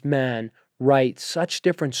these men write such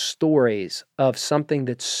different stories of something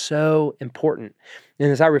that's so important?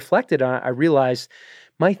 And as I reflected on it, I realized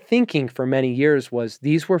my thinking for many years was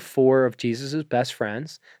these were four of Jesus's best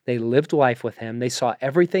friends. They lived life with him. They saw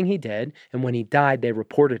everything he did. And when he died, they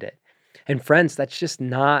reported it. And friends, that's just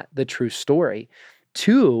not the true story.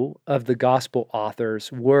 Two of the gospel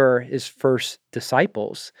authors were his first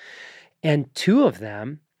disciples, and two of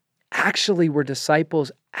them actually were disciples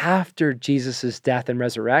after Jesus' death and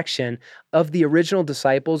resurrection of the original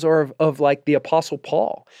disciples or of like the Apostle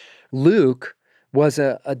Paul. Luke was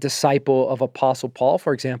a disciple of Apostle Paul,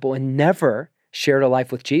 for example, and never shared a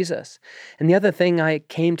life with Jesus. And the other thing I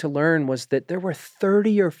came to learn was that there were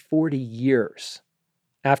 30 or 40 years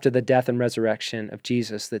after the death and resurrection of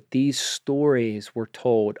Jesus that these stories were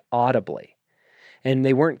told audibly, and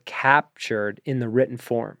they weren't captured in the written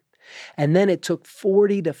form. And then it took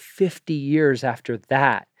 40 to 50 years after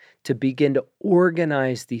that to begin to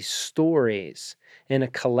organize these stories in a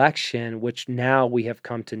collection which now we have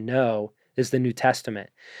come to know is the New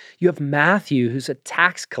Testament. You have Matthew, who's a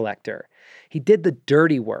tax collector. He did the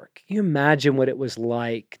dirty work. Can you imagine what it was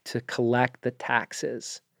like to collect the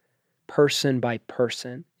taxes person by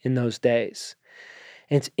person in those days?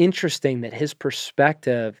 And it's interesting that his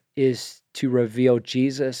perspective is to reveal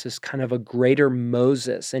Jesus as kind of a greater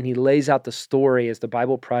Moses. And he lays out the story, as the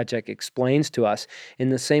Bible Project explains to us, in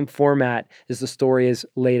the same format as the story is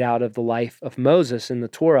laid out of the life of Moses in the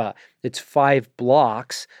Torah. It's 5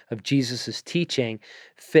 blocks of Jesus's teaching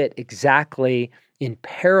fit exactly in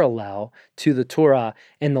parallel to the Torah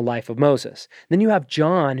and the life of Moses. Then you have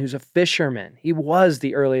John, who's a fisherman. He was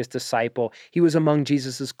the earliest disciple. He was among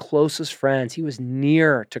Jesus's closest friends. He was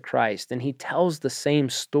near to Christ, and he tells the same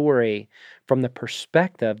story from the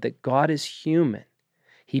perspective that God is human.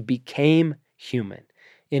 He became human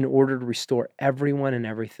in order to restore everyone and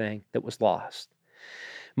everything that was lost.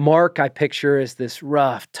 Mark, I picture as this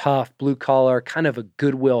rough, tough, blue-collar, kind of a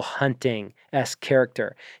Goodwill Hunting-esque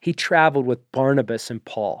character. He traveled with Barnabas and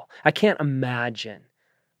Paul. I can't imagine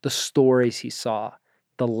the stories he saw,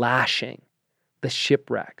 the lashing, the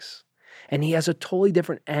shipwrecks. And he has a totally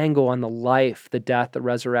different angle on the life, the death, the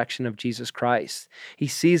resurrection of Jesus Christ. He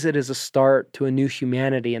sees it as a start to a new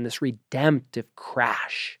humanity and this redemptive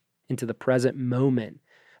crash into the present moment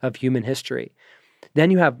of human history.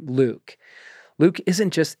 Then you have Luke. Luke isn't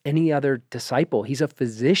just any other disciple. He's a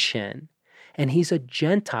physician, and he's a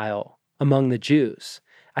Gentile among the Jews.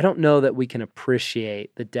 I don't know that we can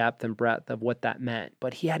appreciate the depth and breadth of what that meant,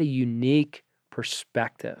 but he had a unique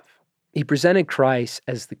perspective. He presented Christ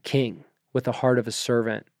as the king with the heart of a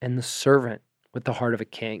servant, and the servant with the heart of a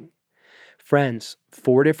king. Friends,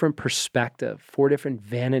 4 different perspectives, 4 different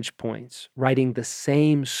vantage points, writing the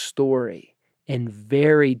same story in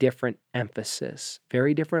very different emphasis,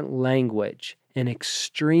 very different language, and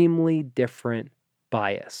extremely different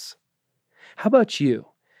bias. How about you?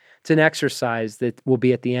 It's an exercise that will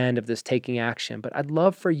be at the end of this taking action, but I'd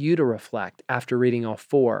love for you to reflect after reading all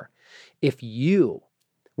 4. If you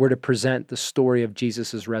were to present the story of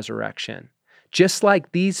Jesus' resurrection, just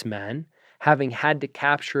like these men, having had to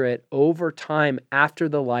capture it over time after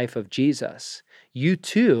the life of Jesus, you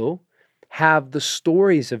too have the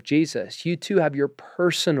stories of Jesus. You too have your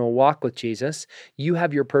personal walk with Jesus. You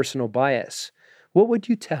have your personal bias. What would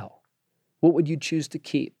you tell? What would you choose to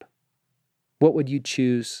keep? What would you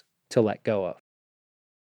choose to let go of?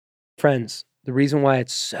 Friends, the reason why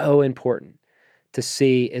it's so important to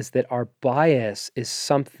see is that our bias is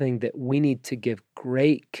something that we need to give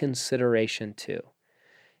great consideration to.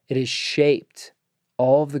 It has shaped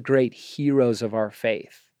all of the great heroes of our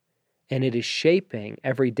faith, and it is shaping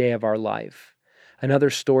every day of our life. Another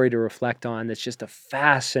story to reflect on that's just a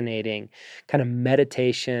fascinating kind of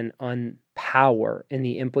meditation on power and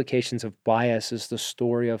the implications of bias is the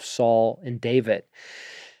story of Saul and David.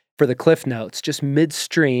 For the Cliff Notes, just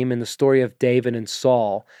midstream in the story of David and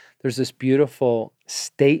Saul, there's this beautiful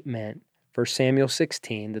statement for Samuel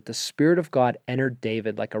 16 that the Spirit of God entered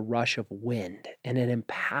David like a rush of wind, and it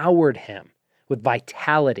empowered him with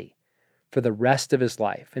vitality for the rest of his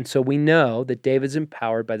life. And so we know that David's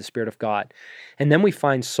empowered by the Spirit of God. And then we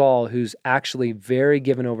find Saul, who's actually very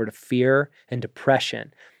given over to fear and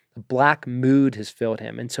depression. A black mood has filled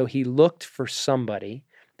him. And so he looked for somebody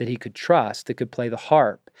that he could trust that could play the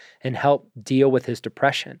harp and help deal with his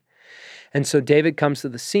depression. And so David comes to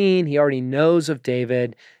the scene. He already knows of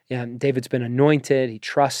David. David's been anointed. He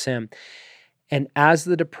trusts him. And as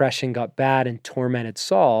the depression got bad and tormented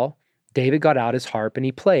Saul, David got out his harp and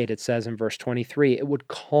he played. It says in verse 23, it would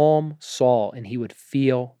calm Saul and he would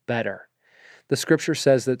feel better. The scripture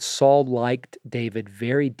says that Saul liked David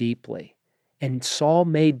very deeply, and Saul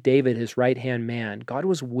made David his right-hand man. God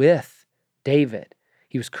was with David.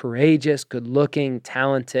 He was courageous, good-looking,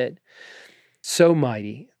 talented, so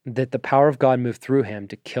mighty that the power of God moved through him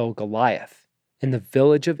to kill Goliath. And the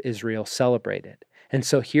village of Israel celebrated. And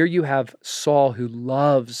so here you have Saul who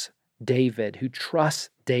loves David, who trusts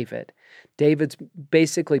David. David's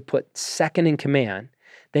basically put second in command.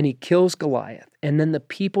 Then he kills Goliath. And then the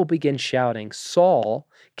people begin shouting. Saul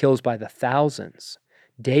kills by the thousands.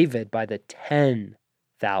 David by the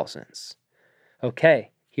 10,000s.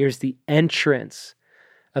 Okay, here's the entrance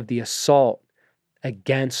of the assault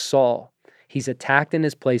against Saul. He's attacked in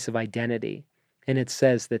his place of identity. And it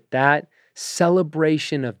says that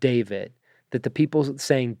celebration of David, that the people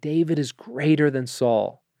saying David is greater than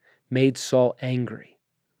Saul, made Saul angry,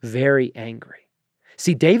 very angry.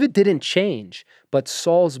 See, David didn't change, but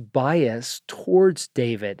Saul's bias towards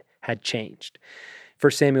David had changed.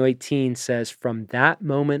 1 Samuel 18 says, from that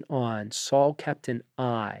moment on, Saul kept an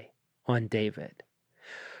eye on David.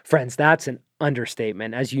 Friends, that's an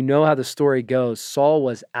understatement. As you know how the story goes, Saul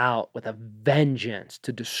was out with a vengeance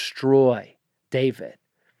to destroy David.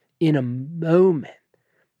 In a moment,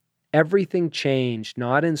 everything changed,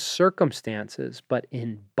 not in circumstances, but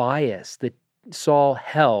in bias that Saul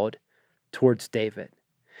held towards David.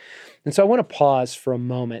 And so I want to pause for a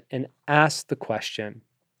moment and ask the question,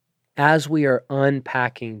 as we are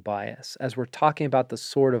unpacking bias, as we're talking about the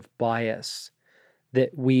sort of bias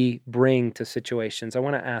that we bring to situations, I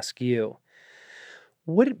want to ask you,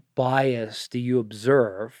 what bias do you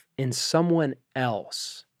observe in someone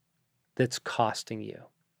else that's costing you?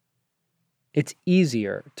 It's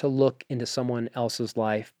easier to look into someone else's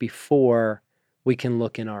life before we can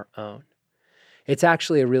look in our own. It's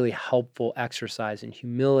actually a really helpful exercise in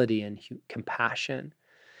humility and compassion.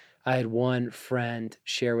 I had one friend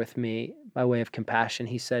share with me, by way of compassion,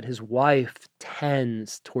 he said his wife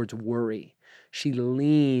tends towards worry. She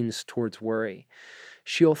leans towards worry.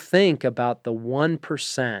 She'll think about the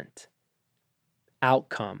 1%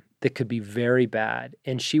 outcome that could be very bad,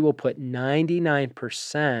 and she will put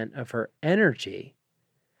 99% of her energy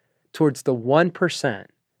towards the 1%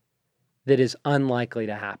 that is unlikely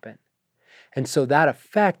to happen. And so that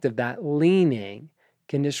effect of that leaning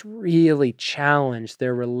can just really challenge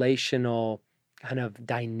their relational kind of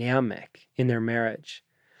dynamic in their marriage.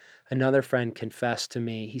 Another friend confessed to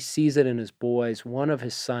me, he sees it in his boys. One of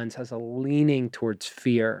his sons has a leaning towards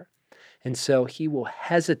fear. And so he will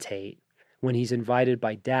hesitate when he's invited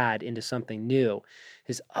by dad into something new.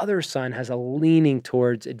 His other son has a leaning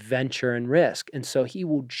towards adventure and risk. And so he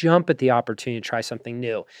will jump at the opportunity to try something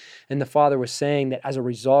new. And the father was saying that as a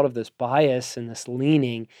result of this bias and this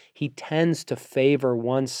leaning, he tends to favor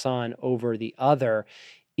one son over the other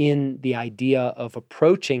in the idea of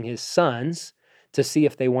approaching his sons to see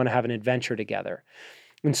if they want to have an adventure together.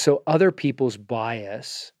 And so other people's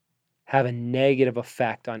bias have a negative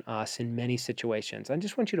effect on us in many situations. I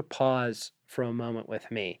just want you to pause for a moment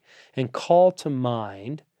with me and call to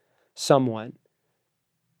mind someone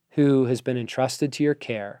who has been entrusted to your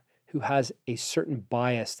care, who has a certain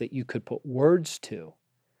bias that you could put words to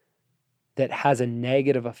that has a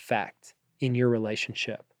negative effect in your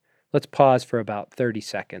relationship. Let's pause for about 30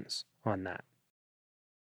 seconds on that.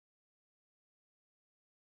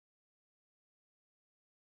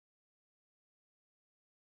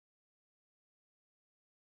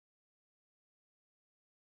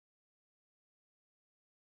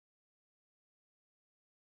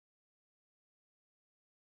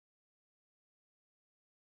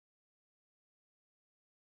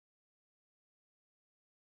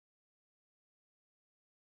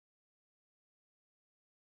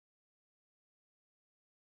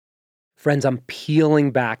 Friends, I'm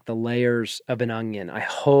peeling back the layers of an onion. I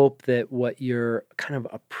hope that what you're kind of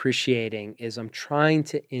appreciating is I'm trying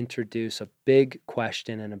to introduce a big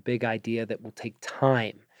question and a big idea that will take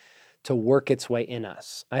time to work its way in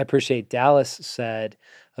us. I appreciate Dallas said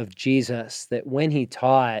of Jesus that when he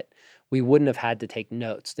taught, we wouldn't have had to take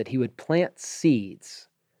notes, that he would plant seeds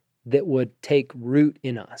that would take root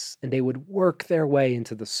in us and they would work their way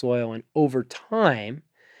into the soil. And over time,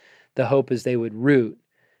 the hope is they would root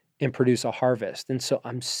and produce a harvest. And so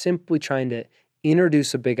I'm simply trying to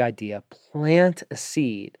introduce a big idea, plant a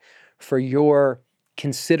seed for your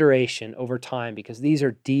consideration over time, because these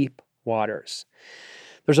are deep waters.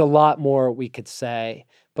 There's a lot more we could say,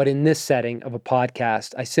 but in this setting of a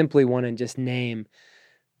podcast, I simply want to just name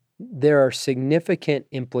there are significant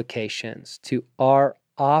implications to our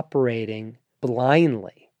operating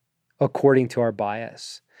blindly according to our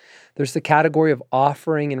bias. There's the category of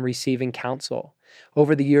offering and receiving counsel.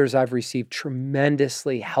 Over the years, I've received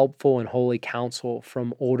tremendously helpful and holy counsel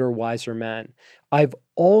from older, wiser men. I've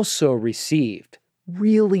also received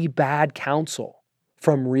really bad counsel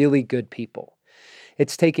from really good people.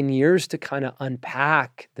 It's taken years to kind of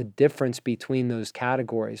unpack the difference between those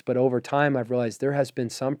categories, but over time, I've realized there has been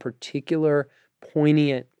some particular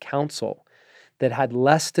poignant counsel that had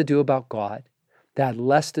less to do about God, that had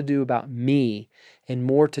less to do about me, and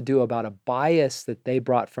more to do about a bias that they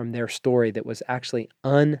brought from their story that was actually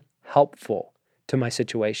unhelpful to my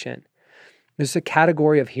situation. There's a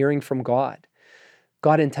category of hearing from God.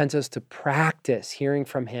 God intends us to practice hearing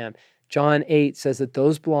from him. John 8 says that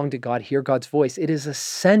those belong to God hear God's voice. It is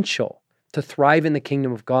essential to thrive in the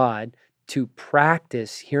kingdom of God to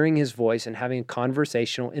practice hearing his voice and having a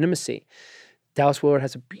conversational intimacy. Dallas Willard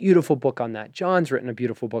has a beautiful book on that. John's written a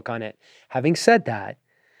beautiful book on it. Having said that,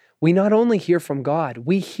 we not only hear from God,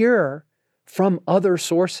 we hear from other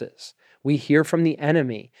sources. We hear from the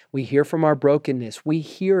enemy. We hear from our brokenness. We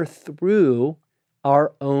hear through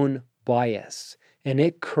our own bias, and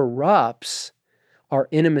it corrupts our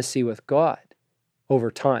intimacy with God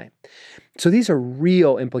over time. So these are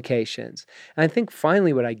real implications. And I think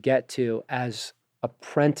finally what I get to as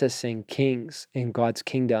apprenticing kings in God's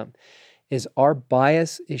kingdom is our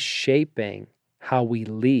bias is shaping how we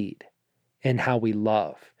lead and how we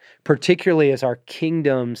love, particularly as our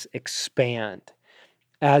kingdoms expand.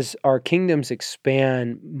 As our kingdoms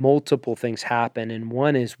expand, multiple things happen. And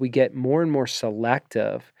one is we get more and more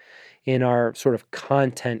selective in our sort of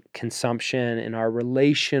content consumption, in our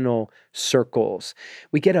relational circles.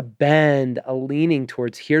 We get a bend, a leaning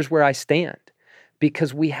towards here's where I stand,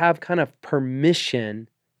 because we have kind of permission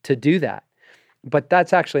to do that. But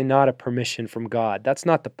that's actually not a permission from God. That's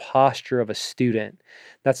not the posture of a student.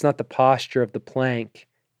 That's not the posture of the plank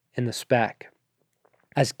and the speck.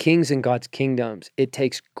 As kings in God's kingdoms, it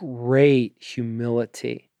takes great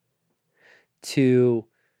humility to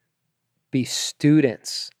be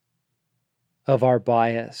students of our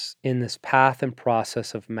bias in this path and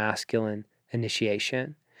process of masculine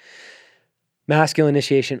initiation. Masculine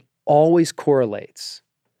initiation always correlates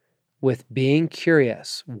with being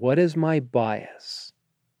curious. What is my bias?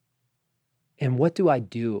 And what do I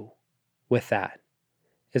do with that?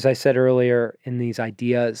 As I said earlier in these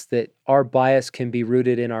ideas, that our bias can be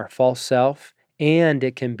rooted in our false self and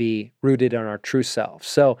it can be rooted in our true self.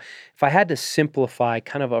 So if I had to simplify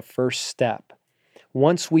kind of a first step,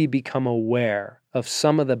 once we become aware of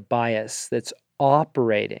some of the bias that's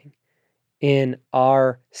operating in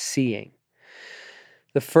our seeing,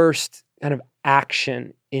 the first kind of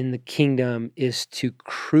action in the kingdom is to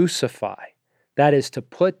crucify. That is to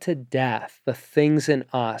put to death the things in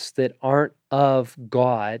us that aren't of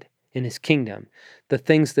God in his kingdom, the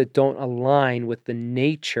things that don't align with the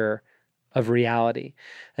nature of reality.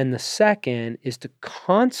 And the second is to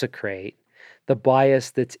consecrate the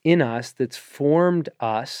bias that's in us, that's formed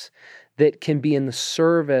us, that can be in the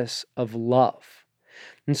service of love.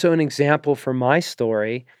 And so an example from my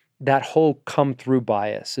story, that whole come through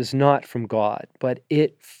bias is not from God, but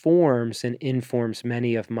it forms and informs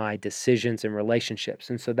many of my decisions and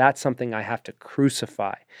relationships. And so that's something I have to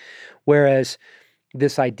crucify. Whereas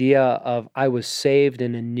this idea of I was saved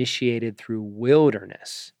and initiated through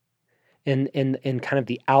wilderness and kind of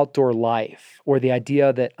the outdoor life, or the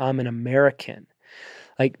idea that I'm an American,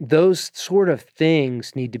 like those sort of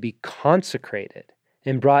things need to be consecrated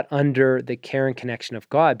and brought under the care and connection of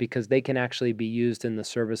God, because they can actually be used in the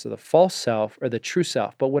service of the false self or the true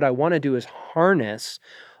self. But what I want to do is harness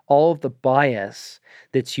all of the bias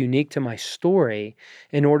that's unique to my story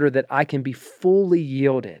in order that I can be fully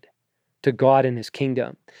yielded to God and his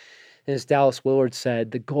kingdom. And as Dallas Willard said,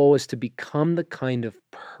 the goal is to become the kind of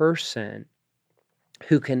person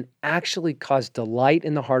who can actually cause delight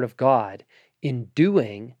in the heart of God in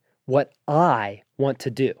doing what I want to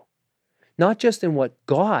do. Not just in what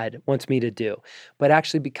God wants me to do, but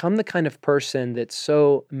actually become the kind of person that's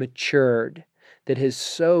so matured, that has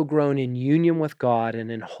so grown in union with God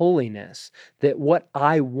and in holiness, that what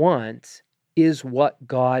I want is what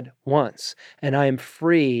God wants. And I am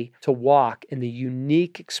free to walk in the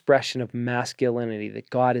unique expression of masculinity that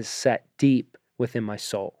God has set deep within my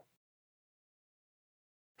soul.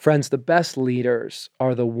 Friends, the best leaders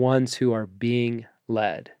are the ones who are being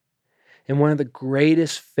led. And one of the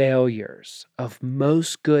greatest failures of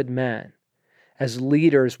most good men, as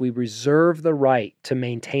leaders, we reserve the right to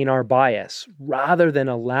maintain our bias rather than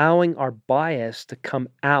allowing our bias to come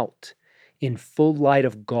out in full light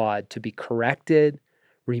of God, to be corrected,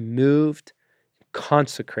 removed,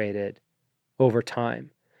 consecrated over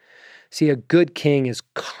time. See, a good king is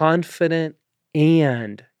confident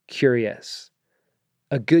and curious.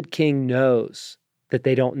 A good king knows that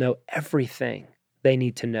they don't know everything they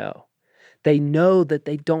need to know. They know that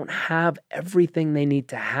they don't have everything they need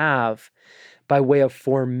to have by way of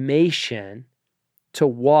formation to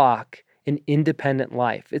walk an independent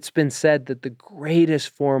life. It's been said that the greatest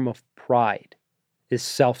form of pride is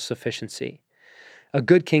self-sufficiency. A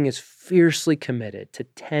good king is fiercely committed to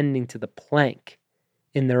tending to the plank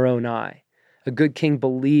in their own eye. A good king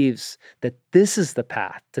believes that this is the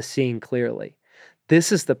path to seeing clearly.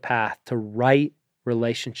 This is the path to right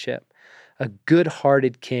relationship. A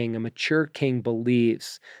good-hearted king, a mature king,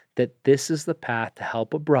 believes that this is the path to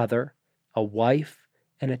help a brother, a wife,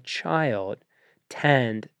 and a child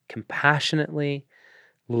tend compassionately,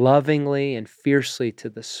 lovingly, and fiercely to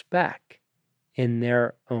the speck in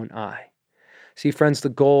their own eye. See, friends, the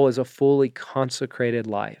goal is a fully consecrated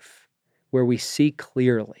life where we see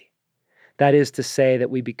clearly. That is to say that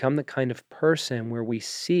we become the kind of person where we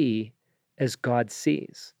see as God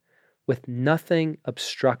sees, with nothing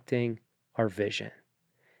obstructing our vision,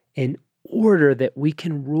 in order that we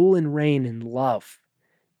can rule and reign in love,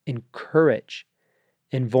 in courage,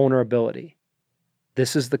 in vulnerability.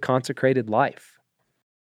 This is the consecrated life.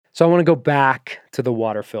 So I want to go back to the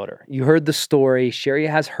water filter. You heard the story. Sherry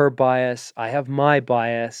has her bias. I have my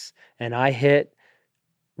bias. And I hit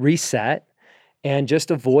reset and just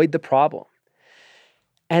avoid the problem.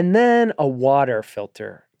 And then a water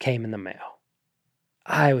filter came in the mail.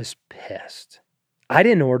 I was pissed. I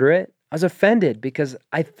didn't order it. I was offended because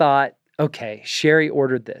I thought, okay, Sherry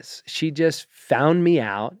ordered this. She just found me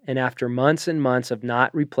out. And after months and months of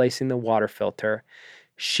not replacing the water filter,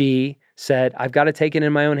 she said, I've got to take it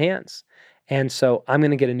in my own hands. And so I'm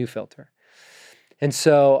going to get a new filter. And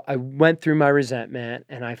so I went through my resentment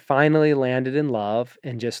and I finally landed in love,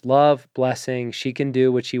 and just love, blessing. She can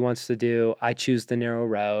do what she wants to do. I choose the narrow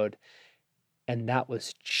road. And that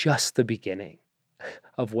was just the beginning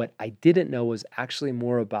of what I didn't know was actually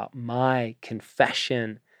more about my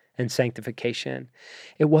confession and sanctification.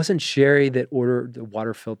 It wasn't Sherry that ordered the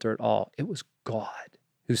water filter at all. It was God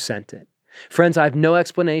who sent it. Friends, I have no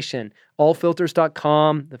explanation.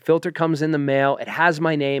 Allfilters.com, the filter comes in the mail. It has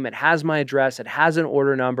my name. It has my address. It has an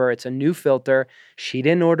order number. It's a new filter. She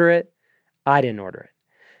didn't order it. I didn't order it.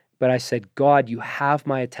 But I said, God, you have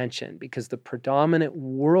my attention, because the predominant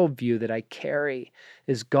worldview that I carry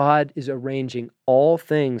is God is arranging all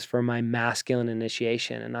things for my masculine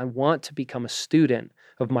initiation. And I want to become a student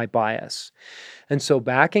of my bias. And so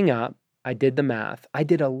backing up, I did the math. I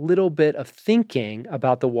did a little bit of thinking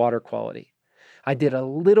about the water quality. I did a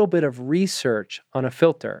little bit of research on a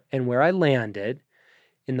filter. And where I landed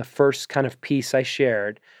in the first kind of piece I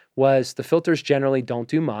shared was the filters generally don't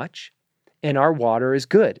do much, and our water is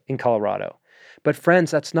good in Colorado. But friends,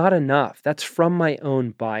 that's not enough. That's from my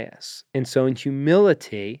own bias. And so in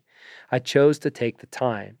humility, I chose to take the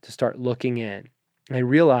time to start looking in. I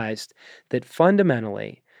realized that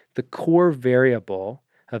fundamentally, the core variable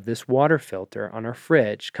of this water filter on our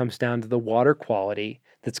fridge comes down to the water quality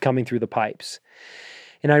that's coming through the pipes.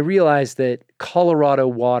 And I realized that Colorado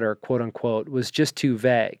water, quote unquote, was just too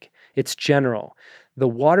vague. It's general. The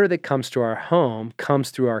water that comes to our home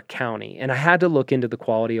comes through our county. And I had to look into the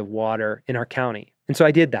quality of water in our county. And so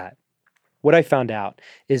I did that. What I found out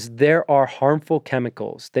is there are harmful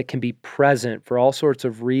chemicals that can be present for all sorts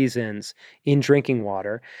of reasons in drinking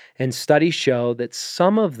water. And studies show that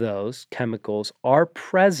some of those chemicals are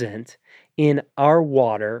present in our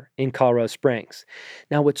water in Colorado Springs.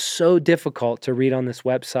 Now, what's so difficult to read on this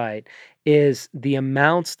website is the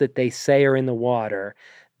amounts that they say are in the water.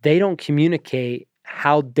 They don't communicate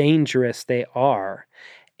how dangerous they are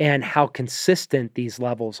and how consistent these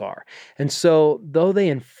levels are. And so, though they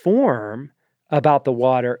inform about the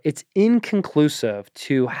water, it's inconclusive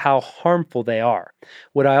to how harmful they are.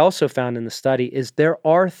 What I also found in the study is there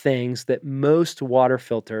are things that most water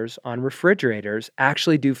filters on refrigerators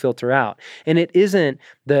actually do filter out. And it isn't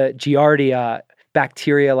the Giardia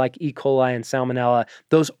bacteria like E. coli and Salmonella.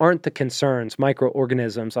 Those aren't the concerns,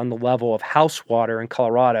 microorganisms on the level of house water in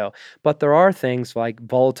Colorado. But there are things like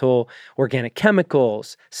volatile organic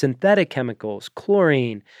chemicals, synthetic chemicals,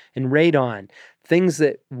 chlorine, and radon, things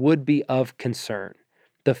that would be of concern.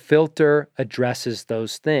 The filter addresses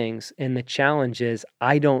those things. And the challenge is,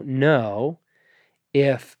 I don't know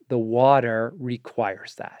if the water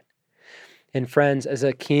requires that. And friends, as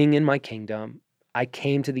a king in my kingdom, I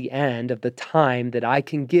came to the end of the time that I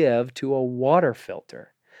can give to a water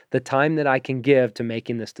filter, the time that I can give to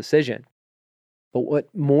making this decision.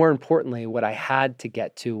 But more importantly, what I had to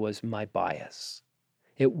get to was my bias.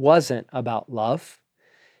 It wasn't about love.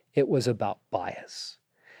 It was about bias.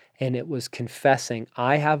 And it was confessing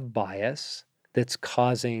I have bias that's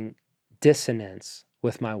causing dissonance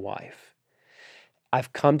with my wife.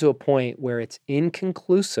 I've come to a point where it's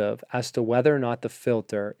inconclusive as to whether or not the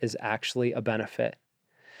filter is actually a benefit.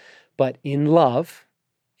 But in love,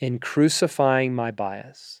 in crucifying my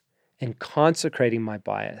bias and consecrating my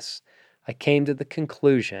bias, I came to the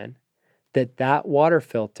conclusion that that water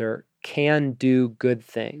filter can do good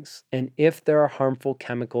things. And if there are harmful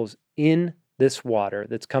chemicals in this water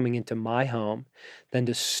that's coming into my home, then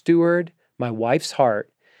to steward my wife's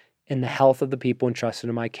heart and the health of the people entrusted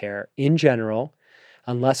in my care in general,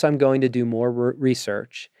 unless I'm going to do more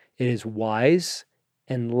research, it is wise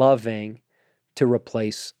and loving to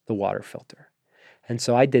replace the water filter. And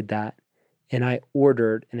so I did that, and I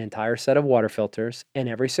ordered an entire set of water filters, and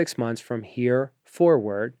every 6 months from here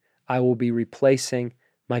forward, I will be replacing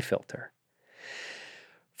my filter.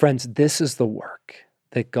 Friends, this is the work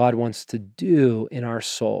that God wants to do in our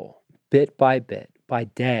soul, bit, by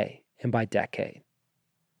day, and by decade.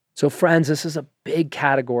 So friends, this is a big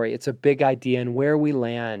category. It's a big idea. And where we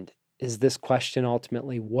land is this question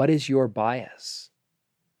ultimately: what is your bias?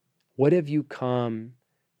 What have you come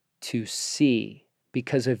to see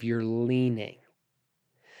because of your leaning?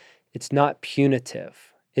 It's not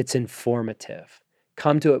punitive. It's informative.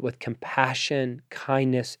 Come to it with compassion,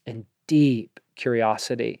 kindness, and deep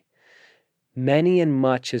curiosity. Many and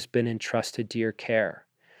much has been entrusted to your care.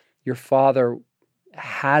 Your Father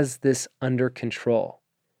has this under control.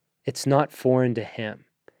 It's not foreign to him.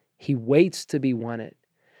 He waits to be wanted,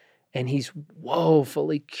 and he's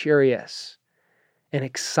woefully curious and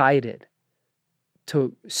excited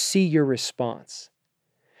to see your response.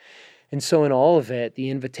 And so in all of it, the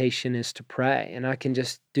invitation is to pray. And I can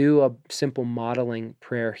just do a simple modeling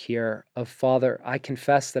prayer here of, Father, I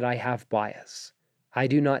confess that I have bias. I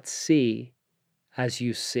do not see as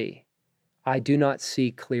you see. I do not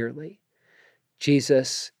see clearly.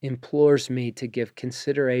 Jesus implores me to give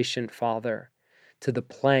consideration, Father, to the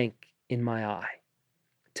plank in my eye,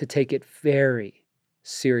 to take it very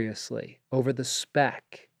seriously over the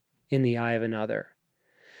speck in the eye of another.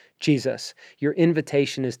 Jesus, your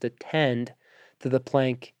invitation is to tend to the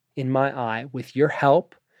plank in my eye with your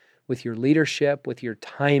help, with your leadership, with your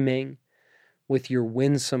timing, with your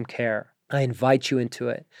winsome care. I invite you into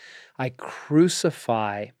it. I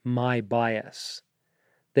crucify my bias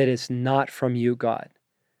that is not from you, God.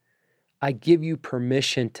 I give you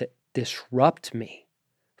permission to disrupt me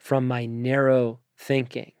from my narrow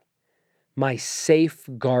thinking, my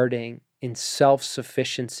safeguarding in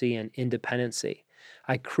self-sufficiency and independency.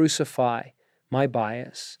 I crucify my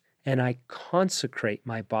bias and I consecrate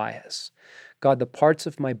my bias. God, the parts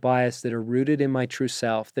of my bias that are rooted in my true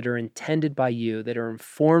self, that are intended by you, that are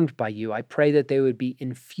informed by you, I pray that they would be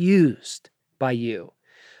infused by you.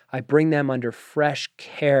 I bring them under fresh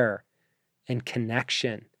care and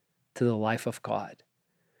connection to the life of God.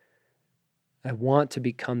 I want to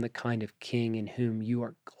become the kind of king in whom you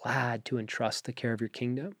are glad to entrust the care of your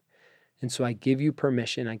kingdom. And so I give you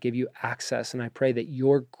permission, I give you access, and I pray that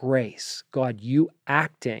your grace, God, you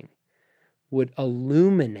acting, would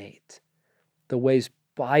illuminate the ways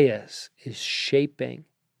bias is shaping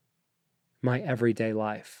my everyday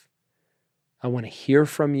life. I want to hear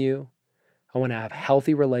from you. I want to have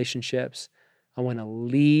healthy relationships. I want to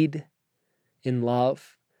lead in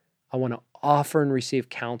love. I want to offer and receive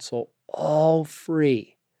counsel, all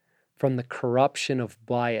free from the corruption of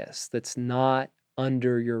bias that's not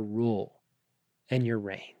under your rule and your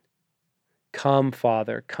reign. Come,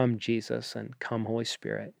 Father, come, Jesus, and come, Holy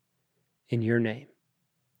Spirit, in your name.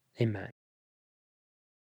 Amen.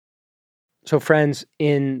 So, friends,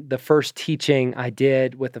 in the first teaching I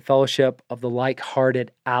did with the Fellowship of the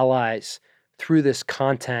Like-Hearted Allies through this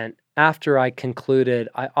content, after I concluded,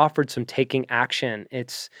 I offered some taking action.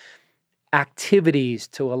 It's activities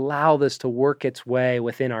to allow this to work its way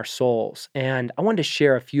within our souls. And I wanted to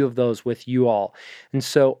share a few of those with you all. And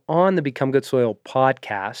so on the Become Good Soil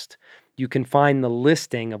podcast, you can find the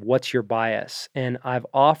listing of what's your bias. And I've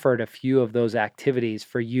offered a few of those activities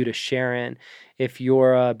for you to share in. If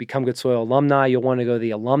you're a Become Good Soil alumni, you'll want to go to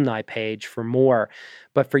the alumni page for more.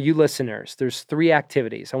 But for you listeners, there's 3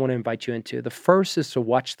 activities I want to invite you into. The first is to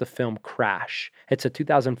watch the film Crash. It's a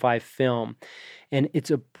 2005 film, and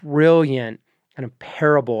it's a brilliant kind of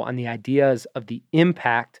parable on the ideas of the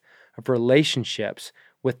impact of relationships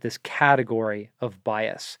with this category of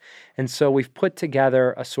bias. And so we've put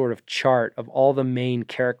together a sort of chart of all the main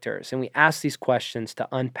characters, and we ask these questions to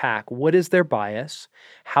unpack: what is their bias?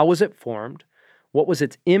 How was it formed? What was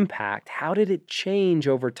its impact? How did it change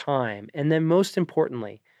over time? And then most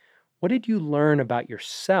importantly, what did you learn about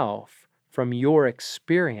yourself from your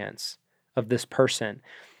experience of this person?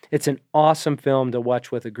 It's an awesome film to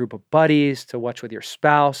watch with a group of buddies, to watch with your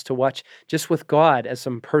spouse, to watch just with God as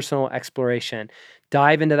some personal exploration.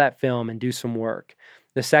 Dive into that film and do some work.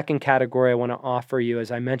 The second category I want to offer you,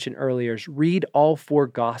 as I mentioned earlier, is read all 4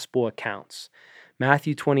 gospel accounts: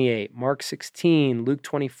 Matthew 28, Mark 16, Luke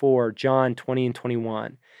 24, John 20 and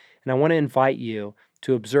 21. And I want to invite you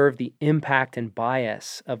to observe the impact and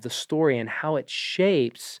bias of the story and how it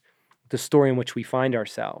shapes the story in which we find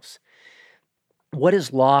ourselves. What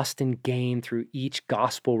is lost and gained through each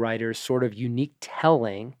gospel writer's sort of unique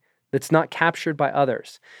telling that's not captured by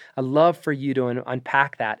others? I'd love for you to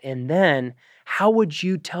unpack that. And then, how would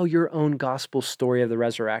you tell your own gospel story of the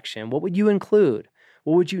resurrection? What would you include?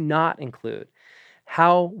 What would you not include?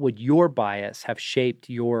 How would your bias have shaped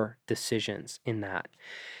your decisions in that?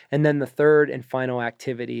 And then the third and final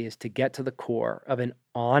activity is to get to the core of an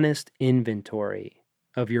honest inventory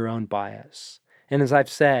of your own bias. And as I've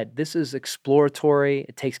said, this is exploratory.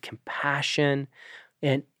 It takes compassion,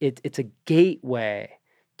 and it's a gateway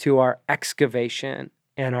to our excavation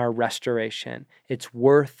and our restoration. It's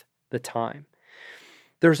worth the time.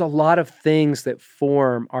 There's a lot of things that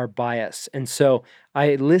form our bias. And so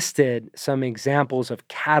I listed some examples of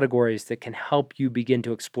categories that can help you begin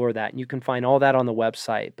to explore that. And you can find all that on the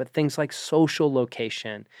website. But things like social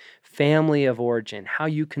location, family of origin, how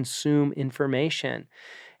you consume information,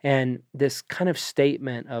 and this kind of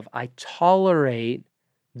statement of, I tolerate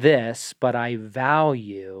this, but I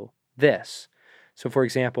value this. So, for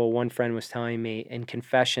example, one friend was telling me in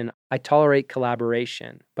confession, I tolerate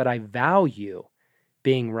collaboration, but I value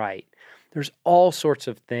being right. There's all sorts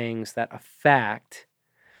of things that affect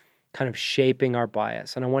kind of shaping our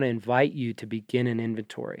bias. And I want to invite you to begin an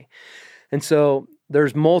inventory. And so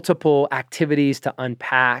there's multiple activities to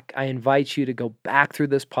unpack. I invite you to go back through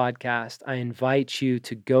this podcast. I invite you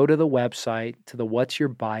to go to the website, to the What's Your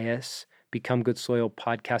Bias? Become Good Soil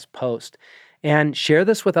podcast post, and share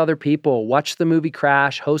this with other people. Watch the movie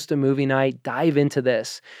Crash, host a movie night, dive into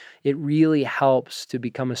this. It really helps to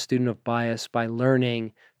become a student of bias by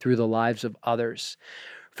learning through the lives of others.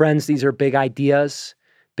 Friends, these are big ideas,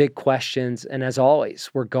 big questions. And as always,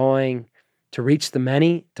 we're going to reach the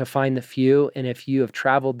many, to find the few. And if you have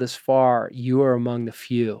traveled this far, you are among the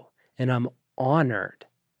few. And I'm honored,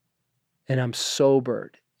 and I'm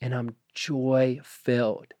sobered, and I'm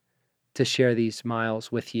joy-filled to share these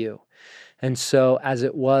miles with you. And so as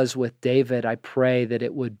it was with David, I pray that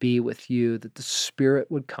it would be with you, that the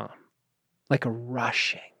Spirit would come like a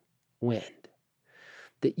rushing wind,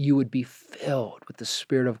 that you would be filled with the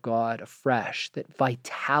Spirit of God afresh, that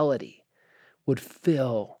vitality would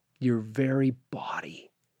fill your very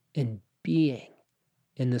body and being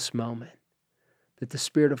in this moment, that the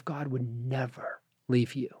Spirit of God would never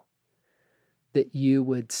leave you, that you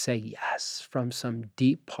would say yes from some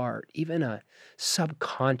deep part, even a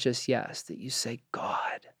subconscious yes, that you say,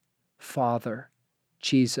 God, Father,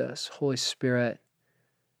 Jesus, Holy Spirit,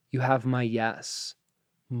 you have my yes.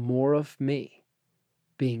 More of me,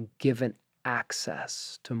 being given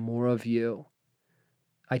access to more of you.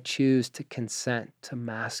 I choose to consent to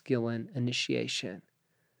masculine initiation.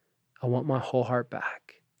 I want my whole heart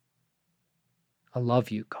back. I love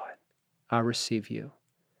you, God. I receive you.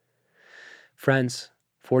 Friends,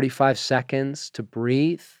 45 seconds to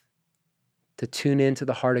breathe, to tune into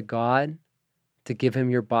the heart of God, to give him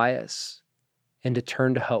your bias, and to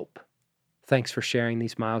turn to hope. Thanks for sharing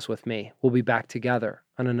these miles with me. We'll be back together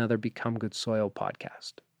on another Become Good Soil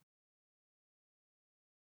podcast.